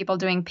looking at people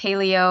doing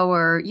paleo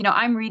or, you know,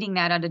 I'm reading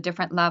that at a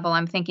different level.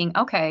 I'm thinking,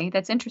 okay,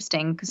 that's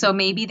interesting. So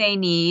maybe they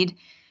need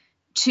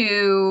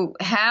to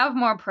have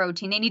more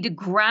protein. They need to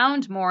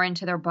ground more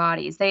into their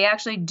bodies. They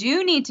actually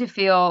do need to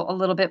feel a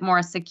little bit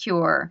more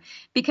secure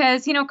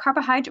because,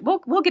 carbohydrate,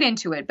 we'll get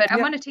into it, but I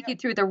want to take you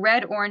through the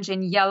red, orange,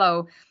 and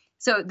yellow.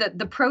 So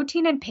the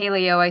protein in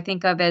paleo, I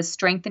think of as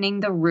strengthening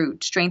the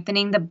root,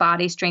 strengthening the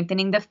body,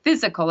 strengthening the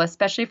physical,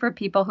 especially for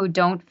people who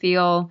don't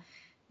feel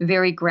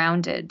very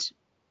grounded.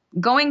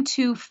 Going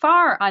too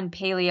far on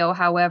paleo,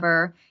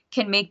 however,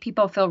 can make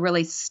people feel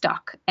really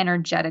stuck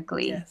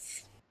energetically.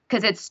 Yes.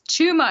 Because it's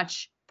too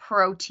much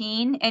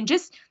protein. And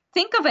just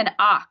think of an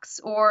ox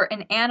or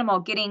an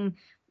animal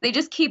they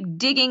just keep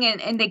digging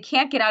and they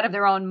can't get out of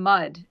their own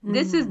mud.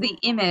 This is the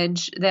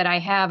image that I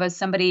have as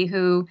somebody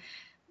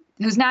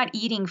who's not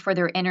eating for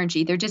their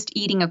energy. They're just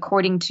eating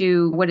according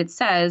to what it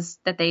says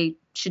that they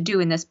should do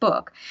in this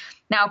book.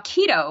 Now,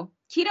 keto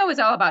is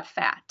all about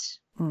fat.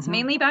 It's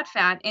mainly about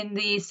fat. In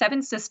the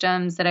 7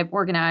 systems that I've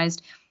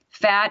organized,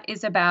 fat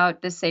is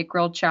about the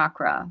sacral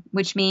chakra,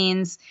 which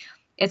means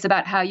it's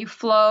about how you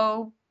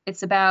flow.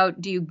 It's about,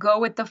 do you go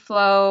with the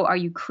flow? Are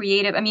you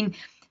creative? I mean,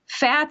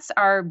 fats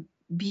are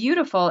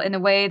beautiful in the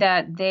way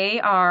that they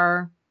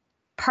are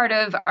part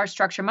of our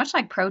structure, much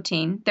like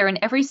protein. They're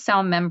in every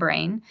cell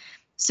membrane.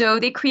 So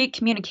they create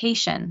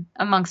communication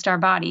amongst our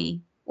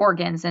body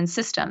organs and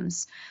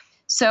systems.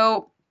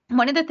 So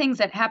one of the things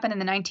that happened in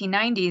the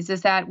 1990s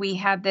is that we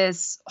had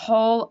this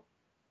whole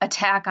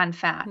attack on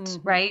fat,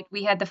 right?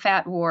 We had the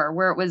fat war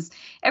where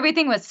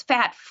everything was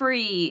fat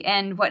free.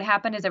 And what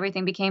happened is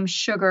everything became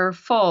sugar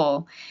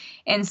full.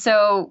 And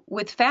so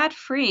with fat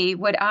free,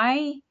 what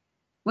I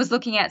was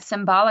looking at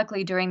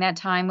symbolically during that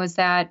time was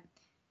that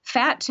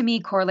fat to me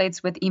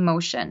correlates with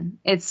emotion.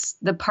 It's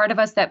the part of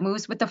us that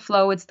moves with the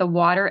flow. It's the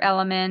water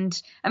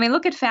element. I mean,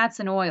 look at fats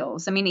and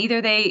oils. I mean,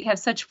 either they have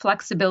such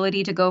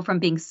flexibility to go from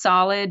being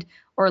solid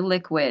or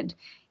liquid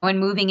when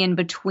moving in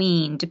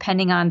between,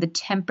 depending on the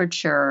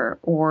temperature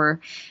or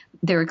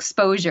their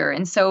exposure.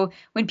 And so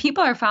when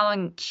people are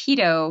following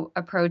keto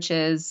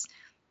approaches,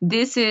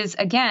 this is,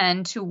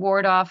 again, to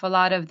ward off a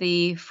lot of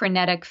the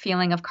frenetic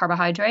feeling of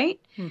carbohydrate,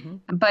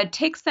 but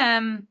takes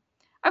them,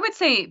 I would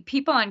say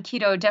people on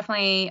keto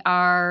definitely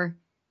are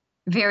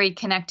very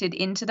connected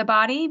into the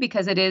body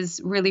because it is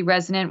really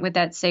resonant with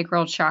that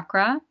sacral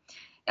chakra.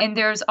 And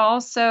there's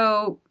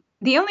also,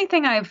 the only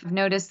thing I've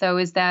noticed, though,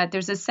 is that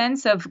there's a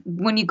sense of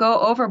when you go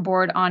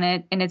overboard on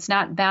it and it's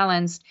not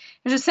balanced,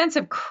 there's a sense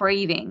of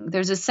craving.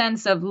 There's a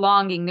sense of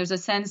longing. There's a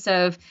sense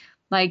of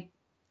like,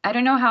 I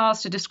don't know how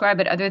else to describe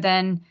it other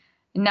than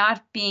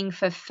not being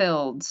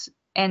fulfilled.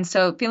 And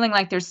so feeling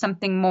like there's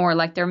something more,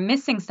 like they're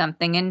missing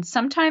something. And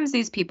sometimes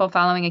these people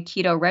following a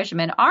keto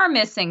regimen are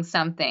missing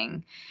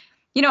something.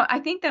 I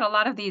think that a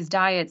lot of these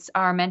diets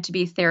are meant to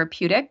be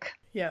therapeutic.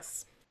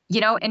 Yes.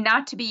 And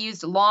not to be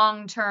used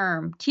long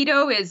term.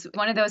 Keto is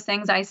one of those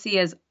things I see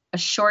as a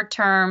short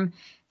term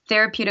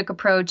therapeutic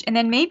approach. And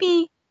then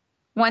maybe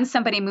once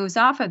somebody moves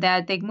off of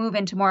that, they move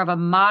into more of a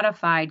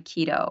modified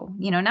keto,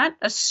 not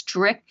a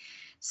strict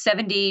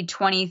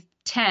 70-20-10,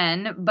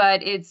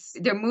 but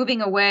they're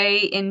moving away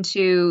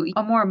into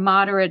a more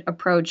moderate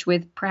approach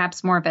with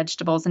perhaps more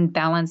vegetables and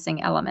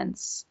balancing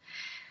elements.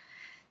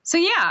 So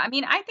yeah, I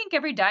mean, I think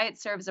every diet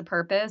serves a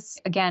purpose.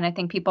 Again, I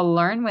think people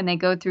learn when they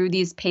go through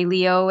these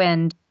paleo,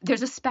 and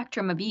there's a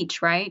spectrum of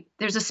each, right?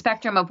 There's a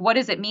spectrum of what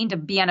does it mean to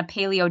be on a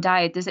paleo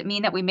diet? Does it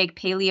mean that we make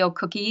paleo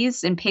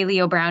cookies and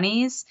paleo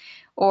brownies,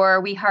 or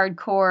are we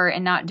hardcore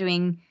and not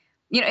doing,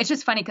 it's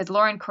just funny because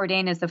Lauren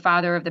Cordain is the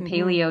father of the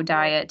paleo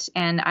diet.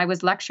 And I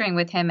was lecturing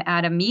with him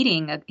at a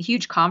meeting, a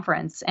huge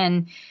conference,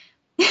 and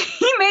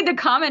he made the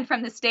comment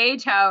from the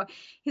stage how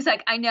he's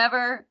like, I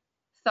never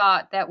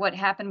thought that what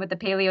happened with the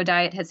paleo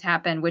diet has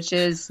happened, which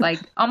is like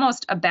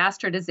almost a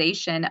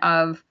bastardization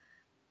of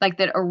like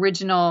that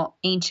original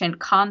ancient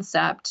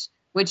concept,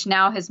 which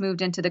now has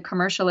moved into the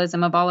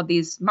commercialism of all of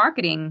these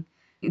marketing,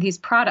 these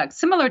products,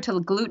 similar to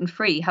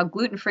gluten-free, how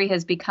gluten-free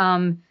has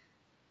become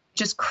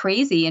just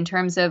crazy in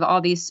terms of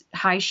all these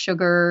high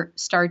sugar,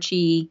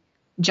 starchy,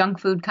 junk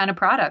food kind of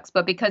products.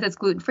 But because it's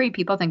gluten-free,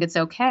 people think it's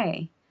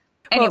okay.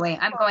 Anyway,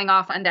 I'm going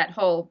off on that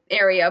whole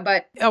area,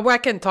 but... I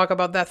can talk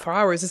about that for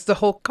hours. It's the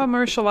whole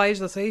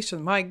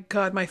commercialization. My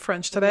God, my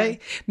French today.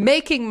 Yeah.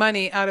 Making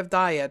money out of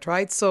diet,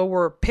 right? So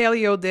we're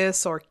paleo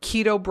this or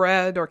keto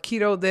bread or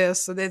keto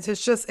this. And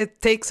it's just,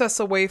 it takes us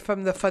away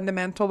from the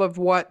fundamental of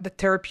what the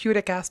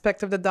therapeutic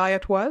aspect of the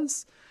diet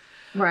was.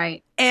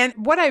 Right. And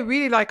what I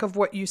really like of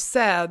what you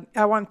said,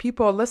 I want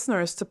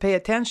listeners to pay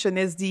attention,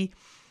 is the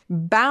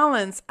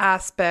balance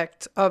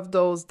aspect of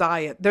those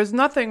diets. There's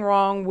nothing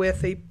wrong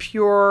with a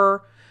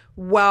pure,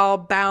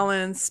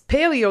 well-balanced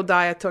paleo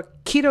diet or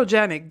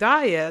ketogenic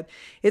diet.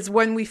 It's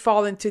when we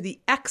fall into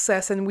the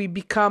excess and we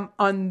become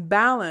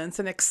unbalanced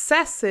and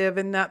excessive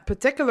in that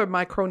particular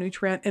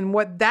micronutrient, and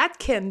what that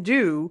can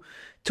do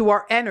to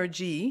our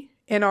energy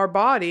in our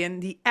body.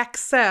 And the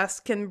excess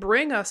can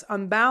bring us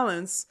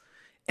unbalance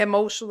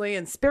emotionally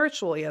and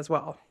spiritually as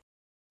well.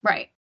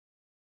 Right.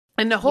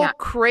 And the whole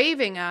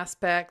craving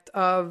aspect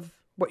of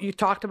what you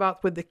talked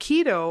about with the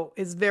keto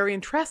is very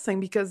interesting,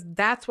 because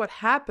that's what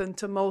happened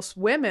to most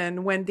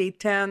women when they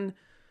tend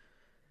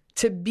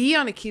to be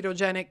on a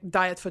ketogenic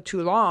diet for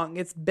too long.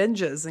 It's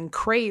binges and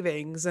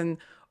cravings and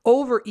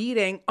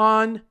overeating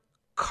on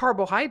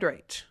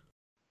carbohydrate.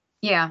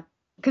 Yeah,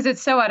 because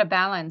it's so out of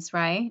balance,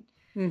 right?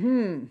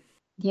 Mm-hmm.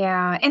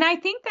 Yeah. And I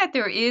think that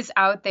there is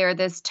out there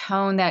this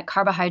tone that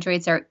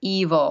carbohydrates are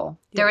evil.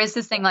 There is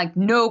this thing like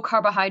no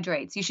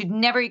carbohydrates. You should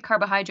never eat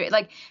carbohydrate.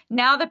 Like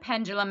now the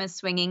pendulum is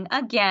swinging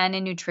again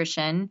in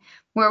nutrition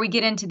where we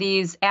get into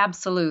these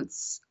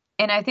absolutes.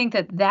 And I think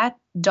that that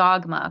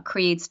dogma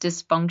creates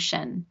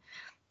dysfunction,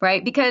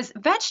 right? Because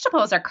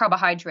vegetables are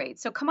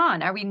carbohydrates. So come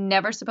on, are we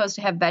never supposed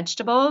to have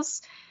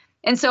vegetables?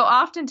 And so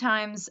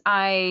oftentimes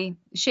I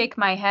shake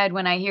my head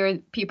when I hear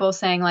people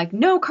saying like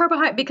no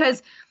carbohydrate,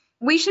 because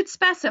we should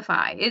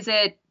specify,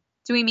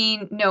 do we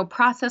mean no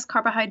processed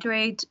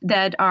carbohydrate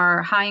that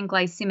are high in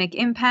glycemic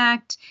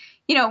impact?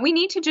 We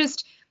need to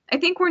I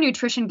think where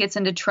nutrition gets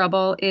into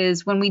trouble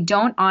is when we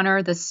don't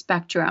honor the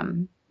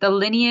spectrum, the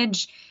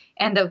lineage,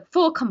 and the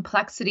full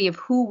complexity of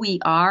who we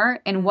are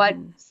and what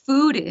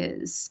food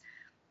is,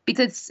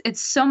 because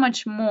it's so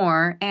much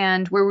more,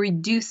 and we're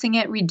reducing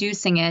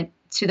it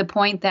to the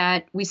point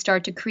that we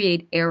start to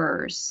create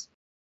errors.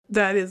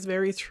 That is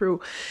very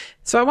true.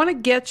 So I want to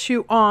get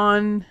you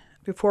on,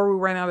 before we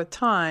run out of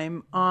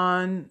time,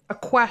 on a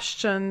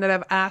question that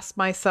I've asked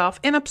myself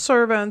in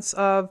observance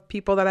of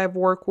people that I've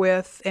worked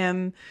with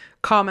and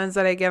comments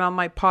that I get on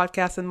my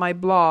podcast and my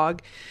blog,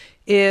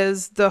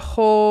 is the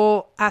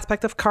whole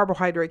aspect of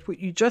carbohydrate, what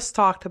you just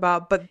talked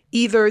about, but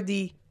either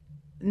the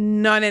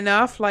not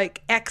enough,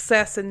 like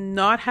excess and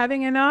not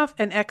having enough,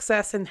 and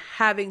excess and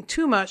having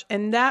too much,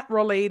 and that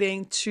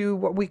relating to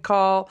what we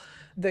call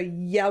the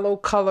yellow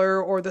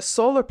color or the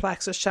solar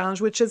plexus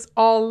challenge, which is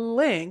all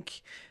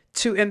linked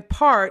to, in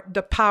part,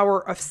 the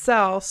power of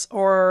self,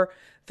 or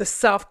the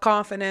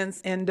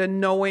self-confidence and the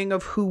knowing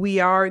of who we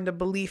are and the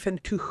belief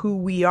into who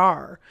we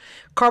are.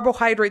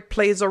 Carbohydrate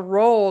plays a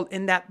role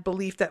in that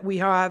belief that we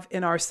have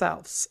in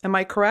ourselves. Am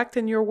I correct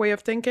in your way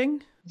of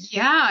thinking?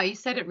 Yeah, you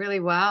said it really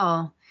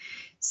well.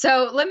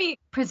 So let me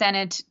present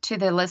it to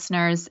the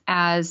listeners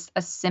as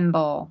a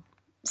symbol.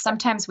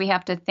 Sometimes we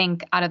have to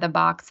think out of the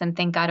box and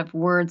think out of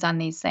words on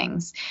these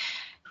things.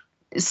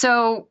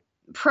 So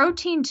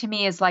protein to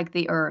me is like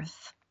the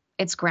earth.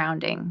 It's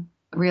grounding.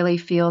 It really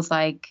feels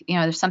like,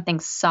 there's something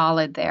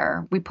solid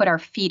there. We put our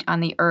feet on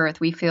the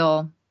earth. We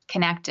feel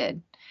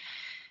connected.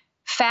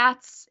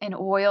 Fats and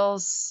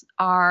oils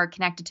are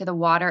connected to the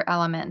water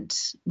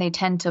element. They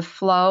tend to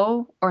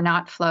flow or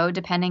not flow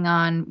depending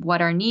on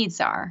what our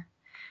needs are.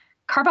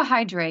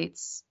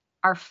 Carbohydrates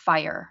are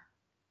fire.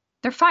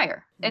 They're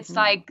fire. It's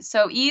like,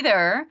 so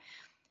either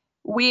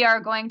we are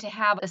going to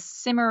have a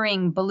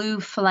simmering blue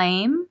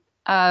flame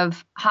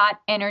of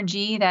hot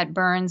energy that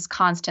burns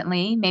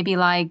constantly, maybe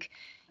like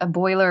a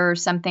boiler or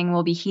something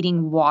will be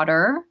heating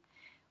water,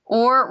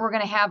 or we're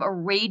going to have a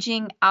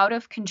raging out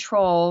of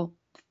control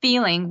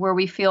feeling where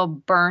we feel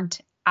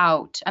burnt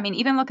out. I mean,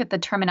 even look at the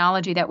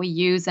terminology that we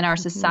use in our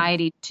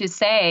society to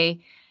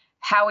say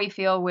how we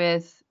feel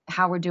with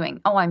how we're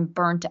doing. Oh, I'm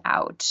burnt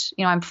out.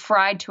 I'm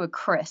fried to a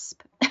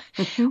crisp.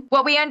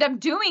 What we end up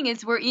doing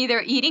is we're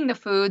either eating the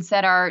foods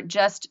that are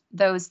just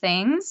those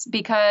things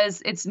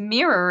because it's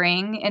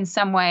mirroring in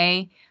some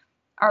way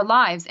our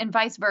lives, and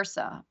vice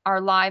versa. Our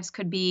lives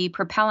could be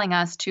propelling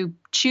us to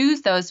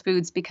choose those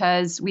foods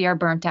because we are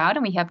burnt out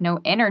and we have no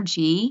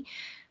energy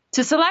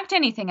to select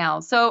anything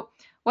else. So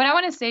what I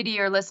want to say to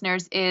your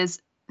listeners is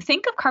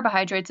think of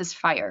carbohydrates as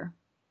fire.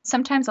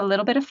 Sometimes a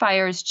little bit of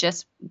fire is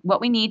just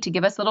what we need to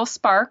give us a little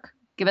spark,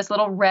 give us a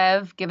little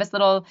rev, give us a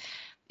little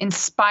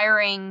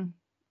inspiring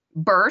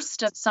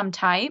burst of some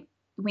type.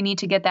 We need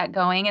to get that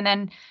going. And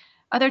then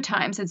other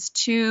times it's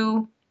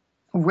too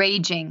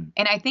raging.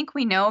 And I think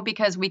we know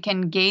because we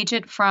can gauge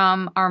it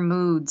from our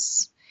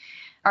moods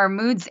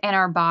and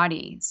our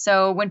body.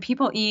 So when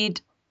people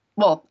eat,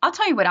 well, I'll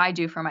tell you what I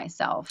do for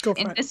myself.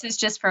 And this is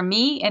just for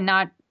me and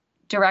not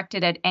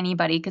directed at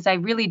anybody, because I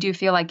really do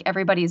feel like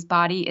everybody's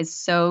body is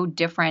so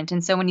different.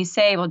 And so when you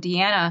say, well,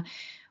 Deanna,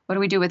 what do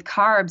we do with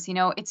carbs?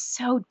 It's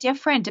so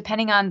different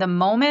depending on the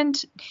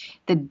moment,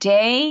 the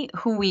day,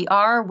 who we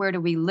are, where do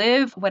we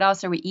live, what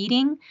else are we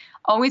eating?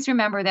 Always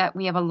remember that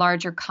we have a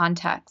larger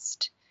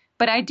context.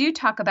 But I do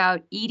talk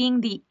about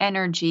eating the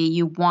energy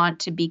you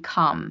want to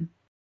become.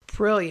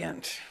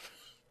 Brilliant.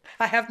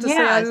 I have to say,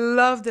 I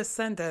love this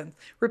sentence.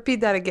 Repeat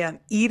that again.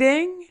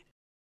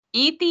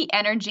 Eat the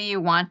energy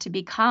you want to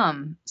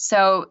become.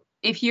 So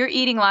if you're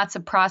eating lots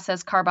of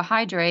processed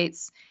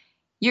carbohydrates,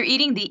 you're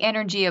eating the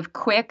energy of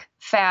quick,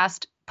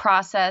 fast,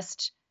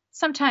 processed.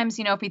 Sometimes,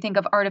 if you think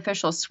of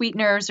artificial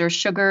sweeteners or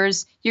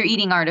sugars, you're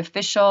eating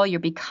artificial, you're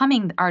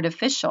becoming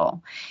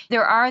artificial.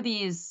 There are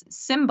these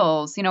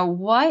symbols,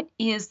 what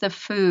is the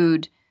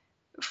food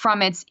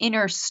from its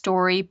inner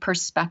story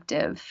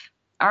perspective?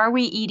 Are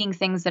we eating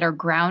things that are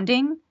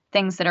grounding,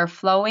 things that are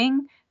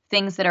flowing,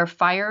 things that are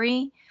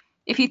fiery?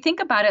 If you think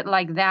about it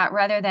like that,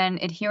 rather than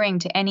adhering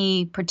to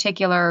any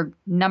particular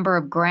number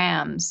of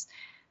grams,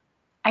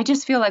 I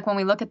just feel like when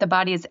we look at the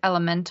body as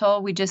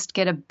elemental, we just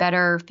get a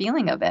better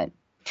feeling of it.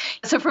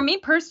 So for me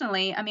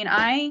personally,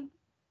 I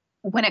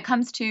when it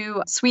comes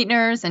to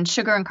sweeteners and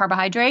sugar and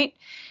carbohydrate,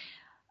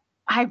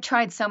 I've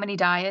tried so many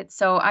diets.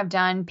 So I've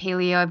done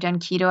paleo, I've done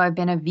keto, I've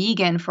been a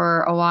vegan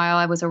for a while.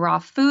 I was a raw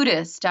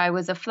foodist. I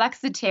was a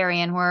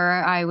flexitarian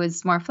where I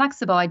was more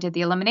flexible. I did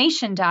the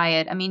elimination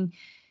diet. I mean,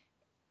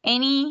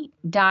 any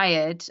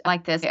diet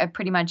like this, I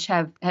pretty much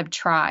have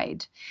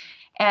tried.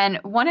 And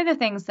one of the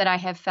things that I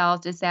have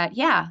felt is that,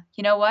 yeah,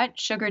 you know what?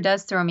 Sugar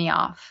does throw me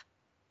off,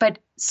 but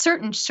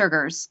certain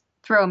sugars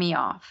throw me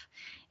off.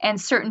 And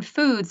certain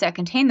foods that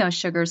contain those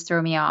sugars throw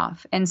me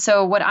off. And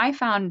so what I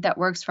found that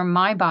works for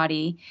my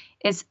body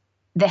is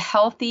the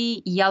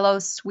healthy yellow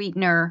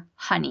sweetener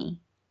honey.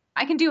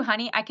 I can do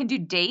honey. I can do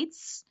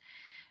dates.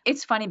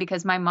 It's funny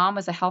because my mom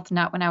was a health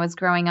nut when I was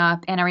growing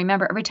up. And I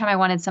remember every time I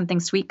wanted something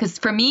sweet, because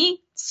for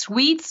me,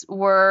 sweets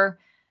were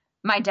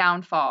my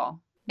downfall.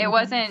 It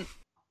wasn't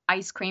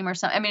ice cream or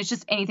something. I mean, it's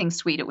just anything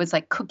sweet. It was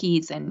like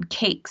cookies and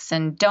cakes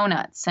and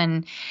donuts.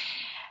 And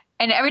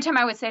every time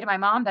I would say to my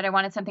mom that I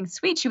wanted something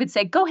sweet, she would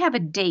say, go have a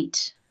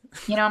date.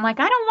 I'm like,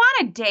 I don't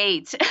want a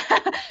date.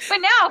 But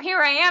now here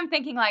I am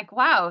thinking like,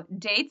 wow,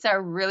 dates are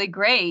really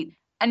great.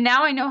 And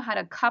now I know how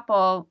to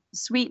couple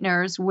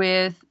sweeteners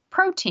with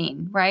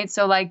protein, right?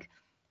 So like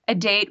a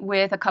date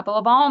with a couple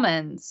of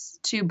almonds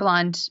to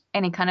blunt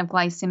any kind of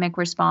glycemic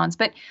response.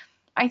 But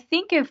I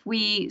think if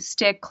we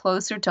stick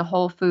closer to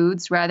whole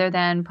foods rather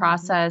than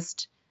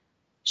processed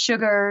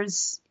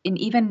sugars, and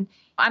even,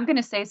 I'm going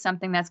to say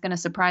something that's going to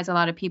surprise a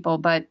lot of people,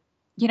 but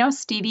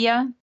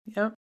stevia,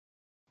 Yep.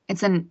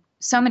 It's in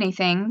so many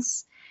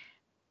things.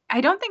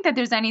 I don't think that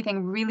there's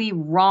anything really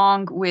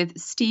wrong with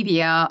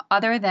stevia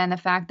other than the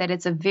fact that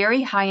it's a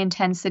very high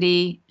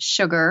intensity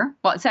sugar.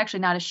 Well, it's actually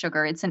not a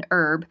sugar, it's an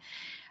herb,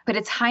 but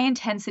it's high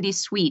intensity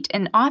sweet.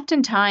 And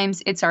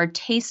oftentimes it's our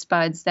taste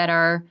buds that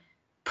are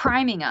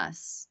priming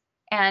us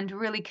and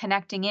really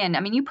connecting in.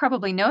 I mean, you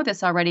probably know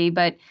this already,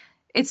 but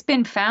it's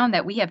been found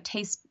that we have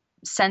taste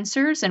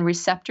sensors and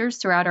receptors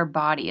throughout our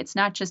body. It's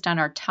not just on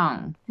our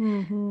tongue.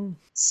 Mm-hmm.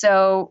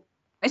 So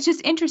it's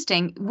just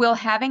interesting. Will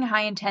having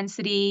high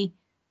intensity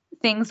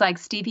things like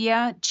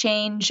stevia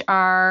change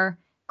our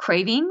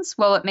cravings?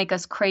 Will it make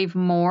us crave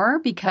more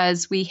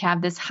because we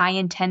have this high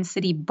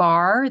intensity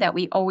bar that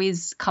we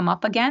always come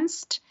up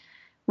against,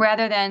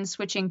 rather than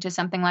switching to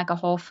something like a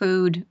whole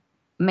food,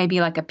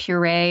 maybe like a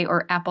puree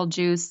or apple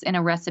juice in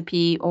a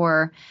recipe,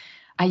 or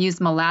I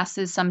use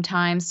molasses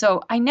sometimes.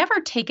 So I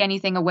never take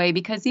anything away,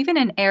 because even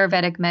in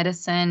Ayurvedic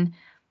medicine,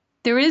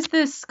 there is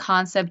this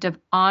concept of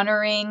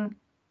honoring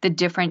the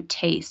different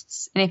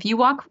tastes. And if you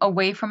walk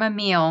away from a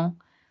meal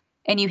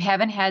and you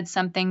haven't had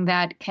something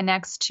that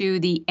connects to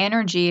the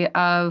energy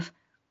of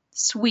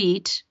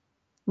sweet,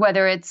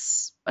 whether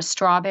it's a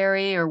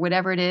strawberry or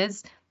whatever it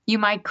is, you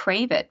might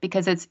crave it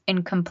because it's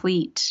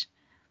incomplete.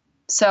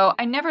 So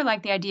I never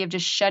like the idea of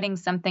just shutting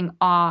something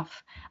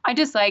off. I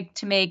just like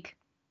to make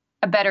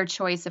a better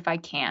choice if I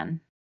can.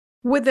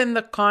 Within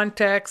the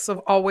context of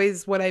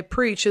always what I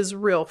preach is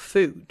real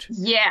food.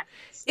 Yeah.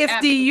 If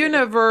absolutely. the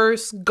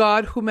universe,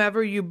 God,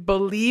 whomever you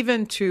believe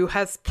into,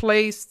 has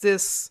placed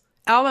this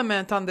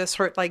element on this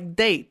earth like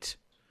date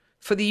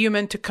for the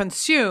human to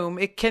consume,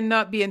 it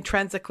cannot be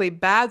intrinsically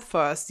bad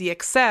for us. The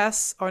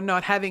excess or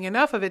not having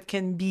enough of it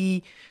can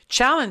be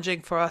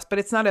challenging for us, but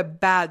it's not a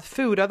bad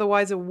food.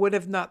 Otherwise, it would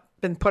have not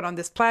been put on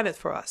this planet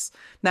for us.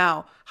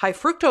 Now, high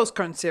fructose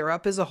corn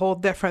syrup is a whole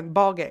different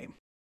ballgame.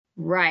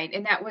 Right.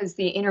 And that was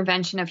the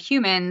intervention of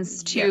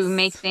humans to Yes.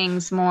 make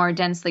things more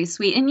densely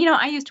sweet. And,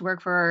 I used to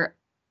work for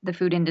the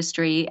food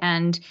industry,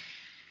 and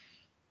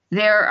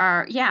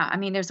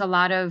there's a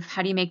lot of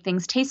how do you make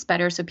things taste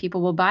better so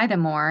people will buy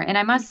them more. And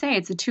I must say,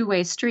 it's a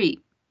two-way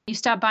street. You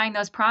stop buying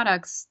those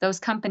products, those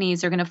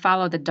companies are going to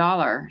follow the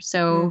dollar.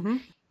 So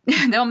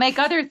they'll make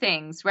other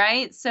things,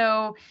 right?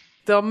 So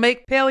they'll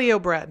make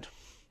paleo bread.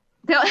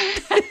 They'll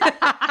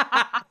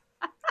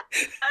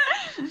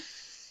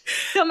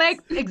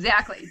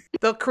exactly.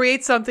 They'll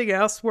create something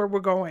else where we're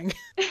going.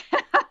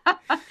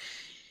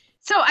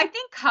 So I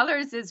think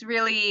colors is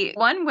really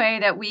one way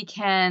that we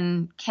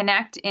can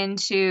connect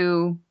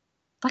into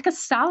like a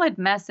solid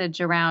message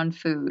around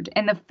food.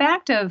 And the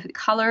fact of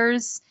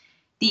colors,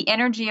 the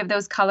energy of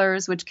those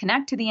colors, which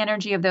connect to the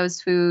energy of those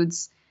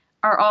foods,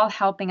 are all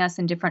helping us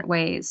in different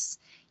ways.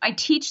 I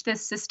teach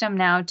this system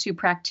now to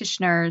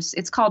practitioners.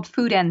 It's called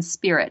Food and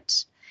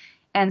Spirit.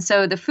 And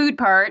so the food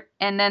part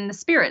and then the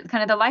spirit,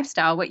 kind of the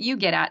lifestyle, what you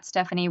get at,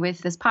 Stephanie, with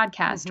this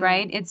podcast,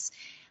 right? It's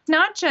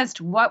not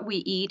just what we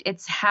eat,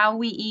 it's how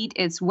we eat,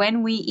 it's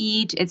when we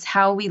eat, it's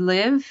how we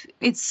live.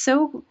 It's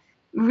so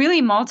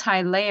really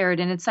multi-layered,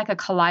 and it's like a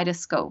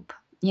kaleidoscope.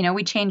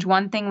 We change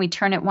one thing, we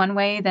turn it one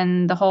way,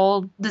 then the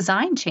whole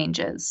design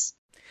changes.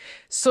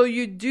 So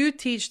you do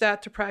teach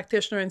that to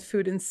practitioner in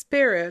Food and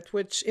Spirit,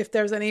 which if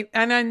there's any,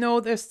 and I know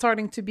there's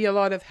starting to be a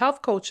lot of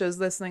health coaches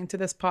listening to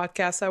this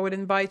podcast, I would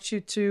invite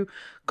you to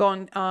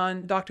go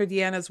on Dr.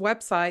 Deanna's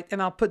website, and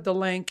I'll put the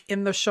link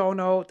in the show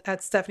note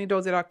at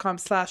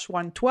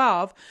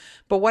stephaniedozzi.com/112.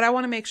 But what I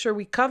want to make sure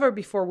we cover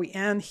before we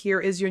end here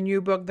is your new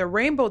book, The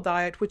Rainbow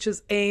Diet, which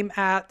is aimed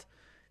at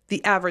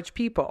the average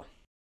people.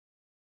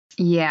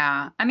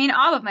 Yeah. I mean,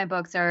 all of my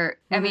books are,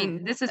 I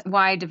mean, this is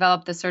why I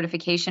developed the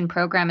certification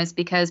program, is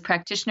because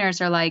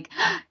practitioners are like,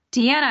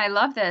 Deanna, I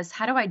love this.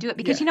 How do I do it?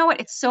 Because Yeah. you know what?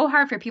 It's so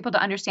hard for people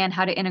to understand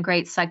how to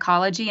integrate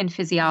psychology and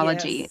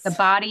physiology, the Yes.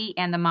 body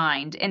and the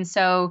mind. And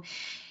so,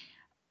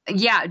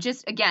 yeah,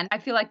 just again, I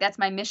feel like that's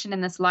my mission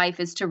in this life,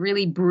 is to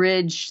really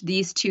bridge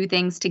these two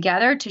things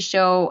together to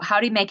show how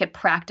to make it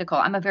practical.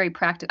 I'm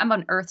I'm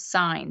an earth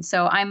sign,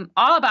 so I'm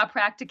all about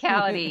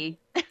practicality.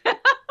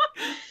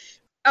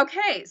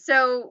 Okay,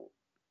 so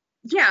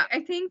yeah,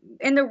 I think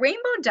in the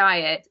rainbow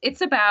diet,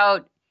 it's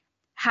about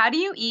how do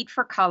you eat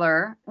for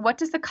color? What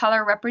does the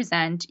color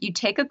represent? You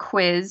take a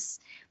quiz.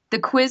 The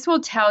quiz will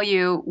tell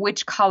you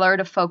which color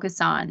to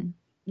focus on.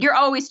 You're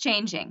always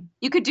changing.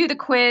 You could do the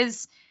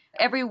quiz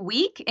every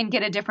week and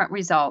get a different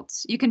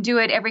result. You can do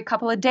it every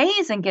couple of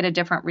days and get a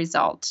different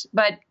result.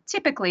 But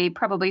typically,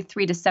 probably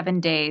 3 to 7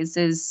 days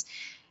is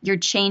you're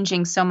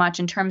changing so much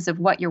in terms of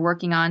what you're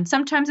working on.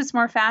 Sometimes it's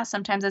more fast,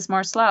 sometimes it's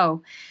more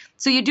slow.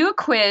 So you do a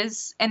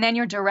quiz and then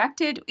you're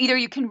directed, either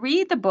you can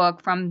read the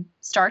book from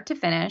start to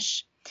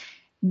finish.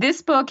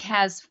 This book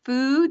has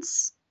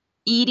foods,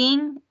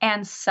 eating,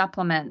 and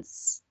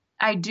supplements.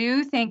 I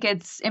do think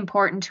it's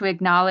important to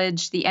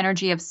acknowledge the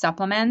energy of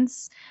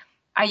supplements.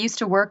 I used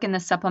to work in the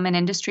supplement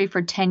industry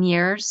for 10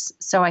 years,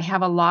 so I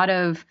have a lot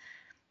of,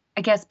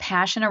 I guess,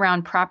 passion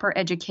around proper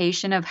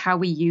education of how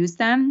we use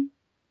them.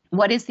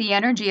 What is the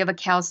energy of a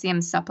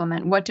calcium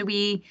supplement? What do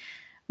we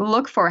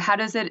look for? How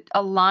does it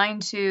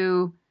align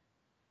to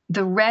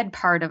the red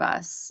part of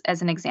us,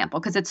 as an example?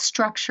 Because it's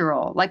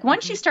structural. Like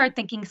once you start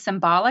thinking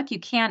symbolic, you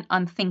can't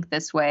unthink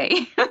this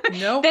way.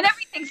 Nope. Then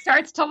everything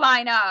starts to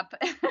line up.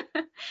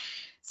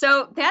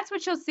 So that's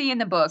what you'll see in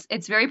the books.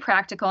 It's very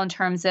practical in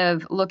terms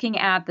of looking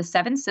at the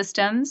 7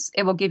 systems.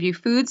 It will give you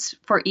foods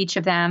for each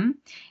of them.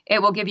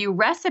 It will give you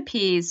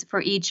recipes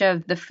for each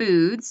of the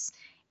foods.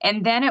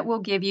 And then it will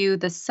give you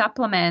the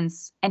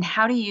supplements and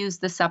how to use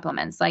the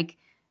supplements. Like,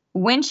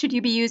 when should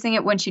you be using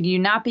it? When should you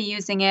not be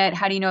using it?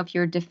 How do you know if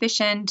you're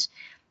deficient?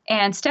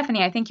 And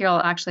Stephanie, I think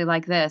you'll actually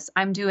like this.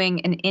 I'm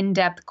doing an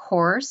in-depth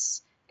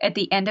course at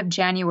the end of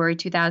January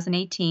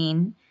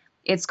 2018.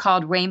 It's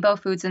called Rainbow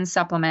Foods and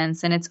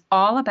Supplements, and it's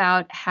all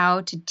about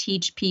how to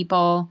teach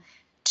people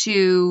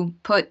to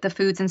put the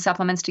foods and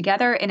supplements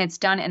together, and it's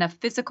done in a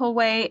physical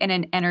way and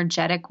an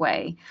energetic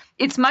way.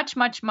 It's much,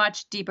 much,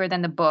 much deeper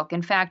than the book.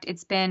 In fact,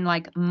 it's been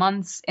like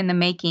months in the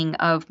making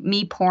of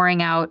me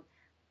pouring out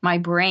my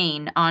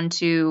brain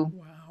onto,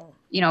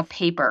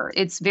 paper.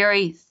 It's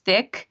very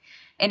thick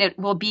and it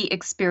will be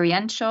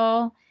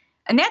experiential.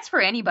 And that's for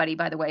anybody,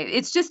 by the way.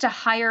 It's just a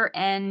higher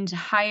end,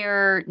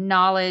 higher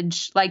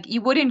knowledge. Like you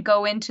wouldn't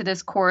go into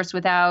this course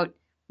without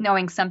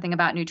knowing something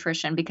about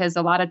nutrition, because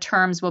a lot of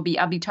terms I'll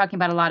be talking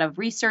about a lot of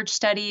research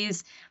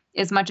studies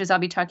as much as I'll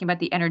be talking about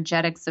the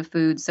energetics of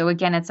food. So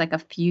again, it's like a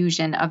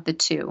fusion of the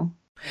two.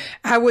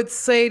 I would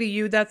say to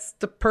you, that's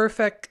the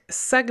perfect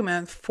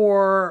segment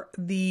for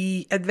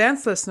the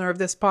advanced listener of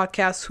this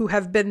podcast who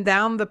have been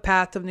down the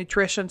path of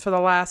nutrition for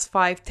the last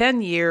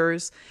 5-10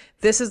 years.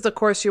 This is the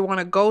course you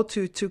want to go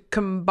to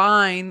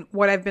combine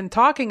what I've been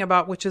talking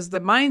about, which is the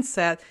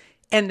mindset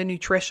and the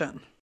nutrition.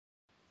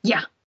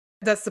 Yeah.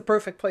 That's the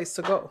perfect place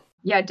to go.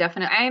 Yeah,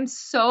 definitely. I am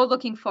so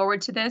looking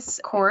forward to this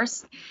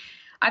course.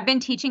 I've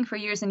been teaching for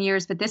years and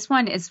years, but this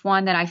one is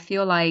one that I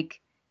feel like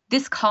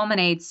this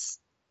culminates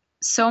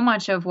so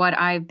much of what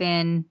I've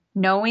been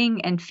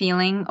knowing and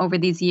feeling over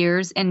these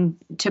years, and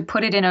to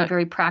put it in a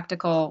very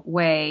practical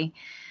way.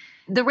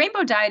 The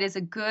Rainbow Diet is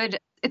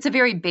it's a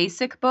very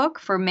basic book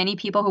for many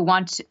people who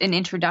want an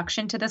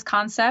introduction to this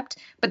concept,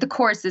 but the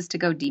course is to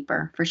go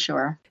deeper for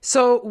sure.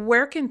 So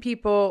where can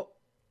people,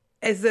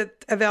 is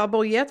it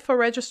available yet for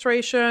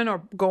registration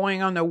or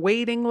going on a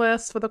waiting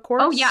list for the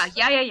course? Oh,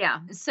 yeah.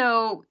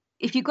 So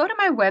if you go to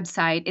my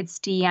website, it's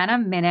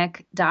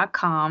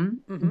deannaminich.com,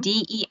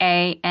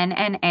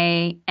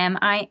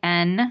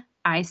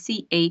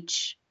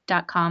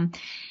 DeannaMinich.com.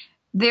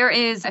 There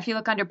is, if you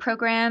look under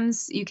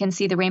programs, you can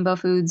see the Rainbow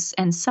Foods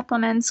and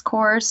Supplements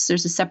course.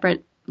 There's a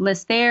separate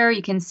list there.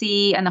 You can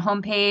see on the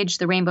homepage,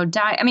 the Rainbow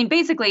Diet. I mean,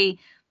 basically,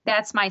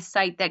 that's my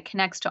site that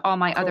connects to all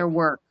my other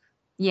work.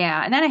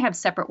 Yeah. And then I have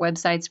separate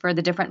websites for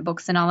the different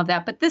books and all of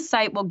that. But this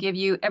site will give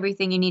you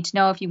everything you need to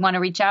know. If you want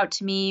to reach out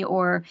to me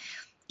or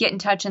get in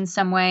touch in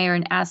some way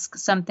or ask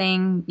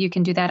something, you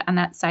can do that on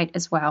that site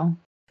as well.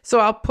 So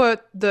I'll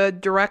put the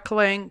direct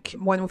link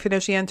when we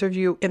finish the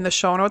interview in the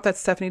show note. That's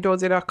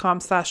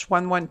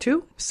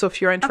stephaniedodier.com/112. So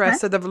if you're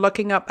interested of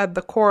looking up at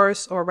the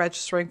course or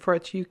registering for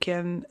it, you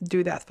can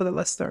do that for the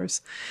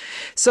listeners.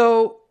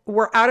 So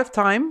we're out of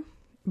time,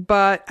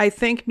 but I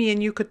think me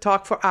and you could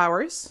talk for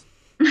hours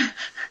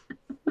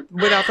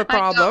without a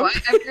problem. I know,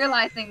 I'm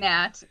realizing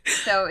that.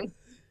 So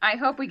I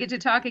hope we get to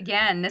talk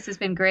again. This has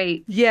been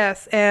great.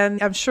 Yes,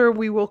 and I'm sure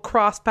we will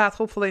cross paths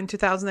hopefully in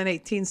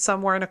 2018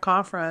 somewhere in a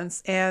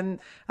conference. And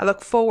I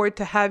look forward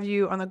to have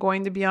you on the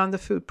Going to Beyond the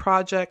Food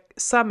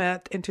Project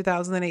Summit in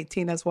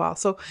 2018 as well.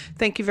 So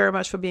thank you very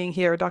much for being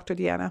here, Dr.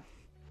 Deanna.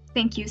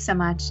 Thank you so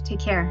much. Take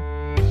care.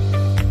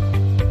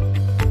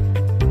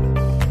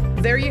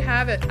 There you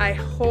have it. I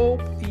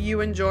hope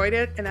you enjoyed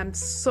it, and I'm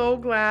so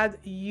glad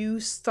you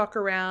stuck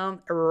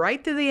around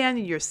right to the end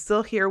and you're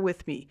still here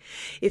with me.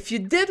 If you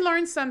did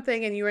learn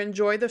something and you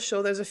enjoyed the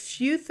show, there's a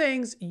few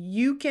things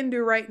you can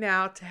do right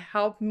now to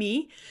help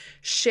me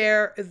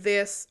share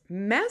this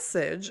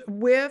message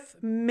with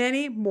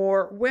many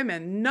more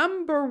women.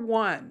 Number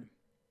one,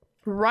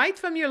 right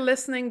from your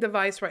listening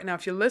device right now,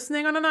 if you're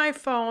listening on an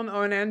iPhone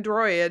or an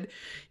Android,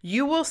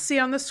 you will see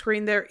on the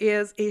screen there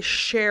is a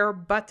share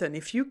button.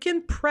 If you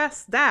can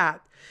press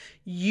that,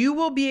 you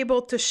will be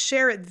able to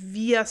share it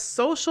via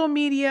social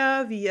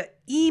media, via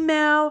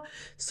email,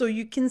 so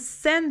you can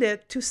send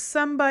it to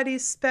somebody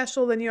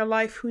special in your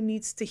life who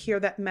needs to hear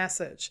that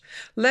message.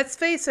 Let's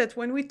face it,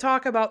 when we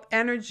talk about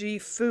energy,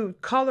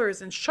 food,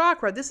 colors, and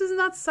chakra, this is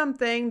not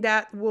something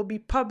that will be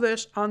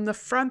published on the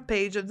front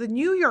page of the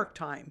New York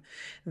Times.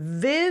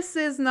 This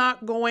is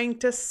not going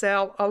to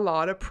sell a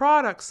lot of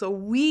products. So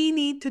we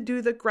need to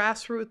do the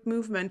grassroots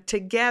movement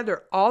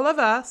together, all of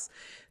us,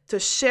 to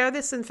share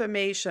this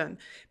information.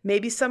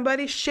 Maybe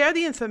somebody share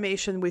the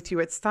information with you.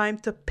 It's time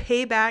to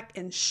pay back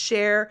and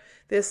share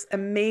this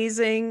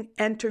amazing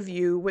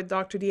interview with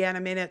Dr.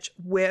 Deanna Minich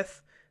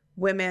with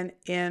women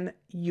in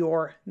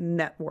your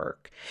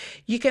network.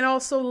 You can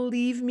also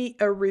leave me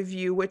a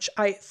review, which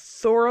I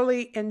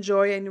thoroughly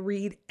enjoy and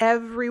read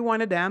every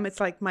one of them. It's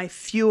like my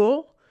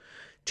fuel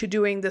to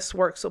doing this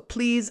work. So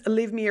please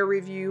leave me a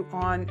review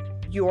on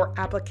your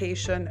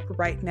application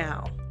right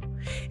now.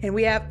 And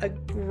we have a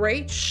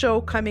great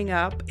show coming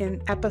up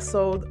in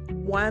episode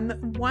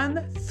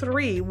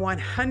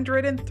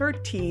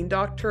 113.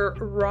 Dr.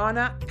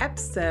 Ronna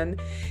Epstein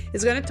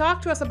is going to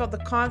talk to us about the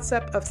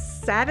concept of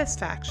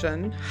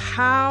satisfaction.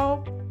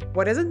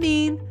 What does it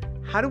mean?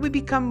 How do we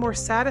become more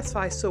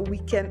satisfied so we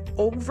can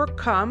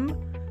overcome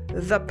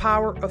the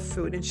power of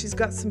food? And she's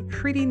got some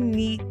pretty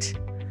neat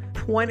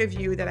point of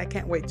view that I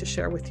can't wait to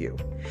share with you.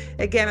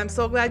 Again, I'm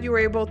so glad you were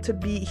able to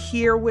be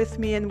here with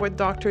me and with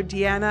Dr.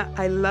 Deanna.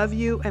 I love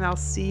you, and I'll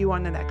see you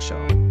on the next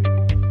show.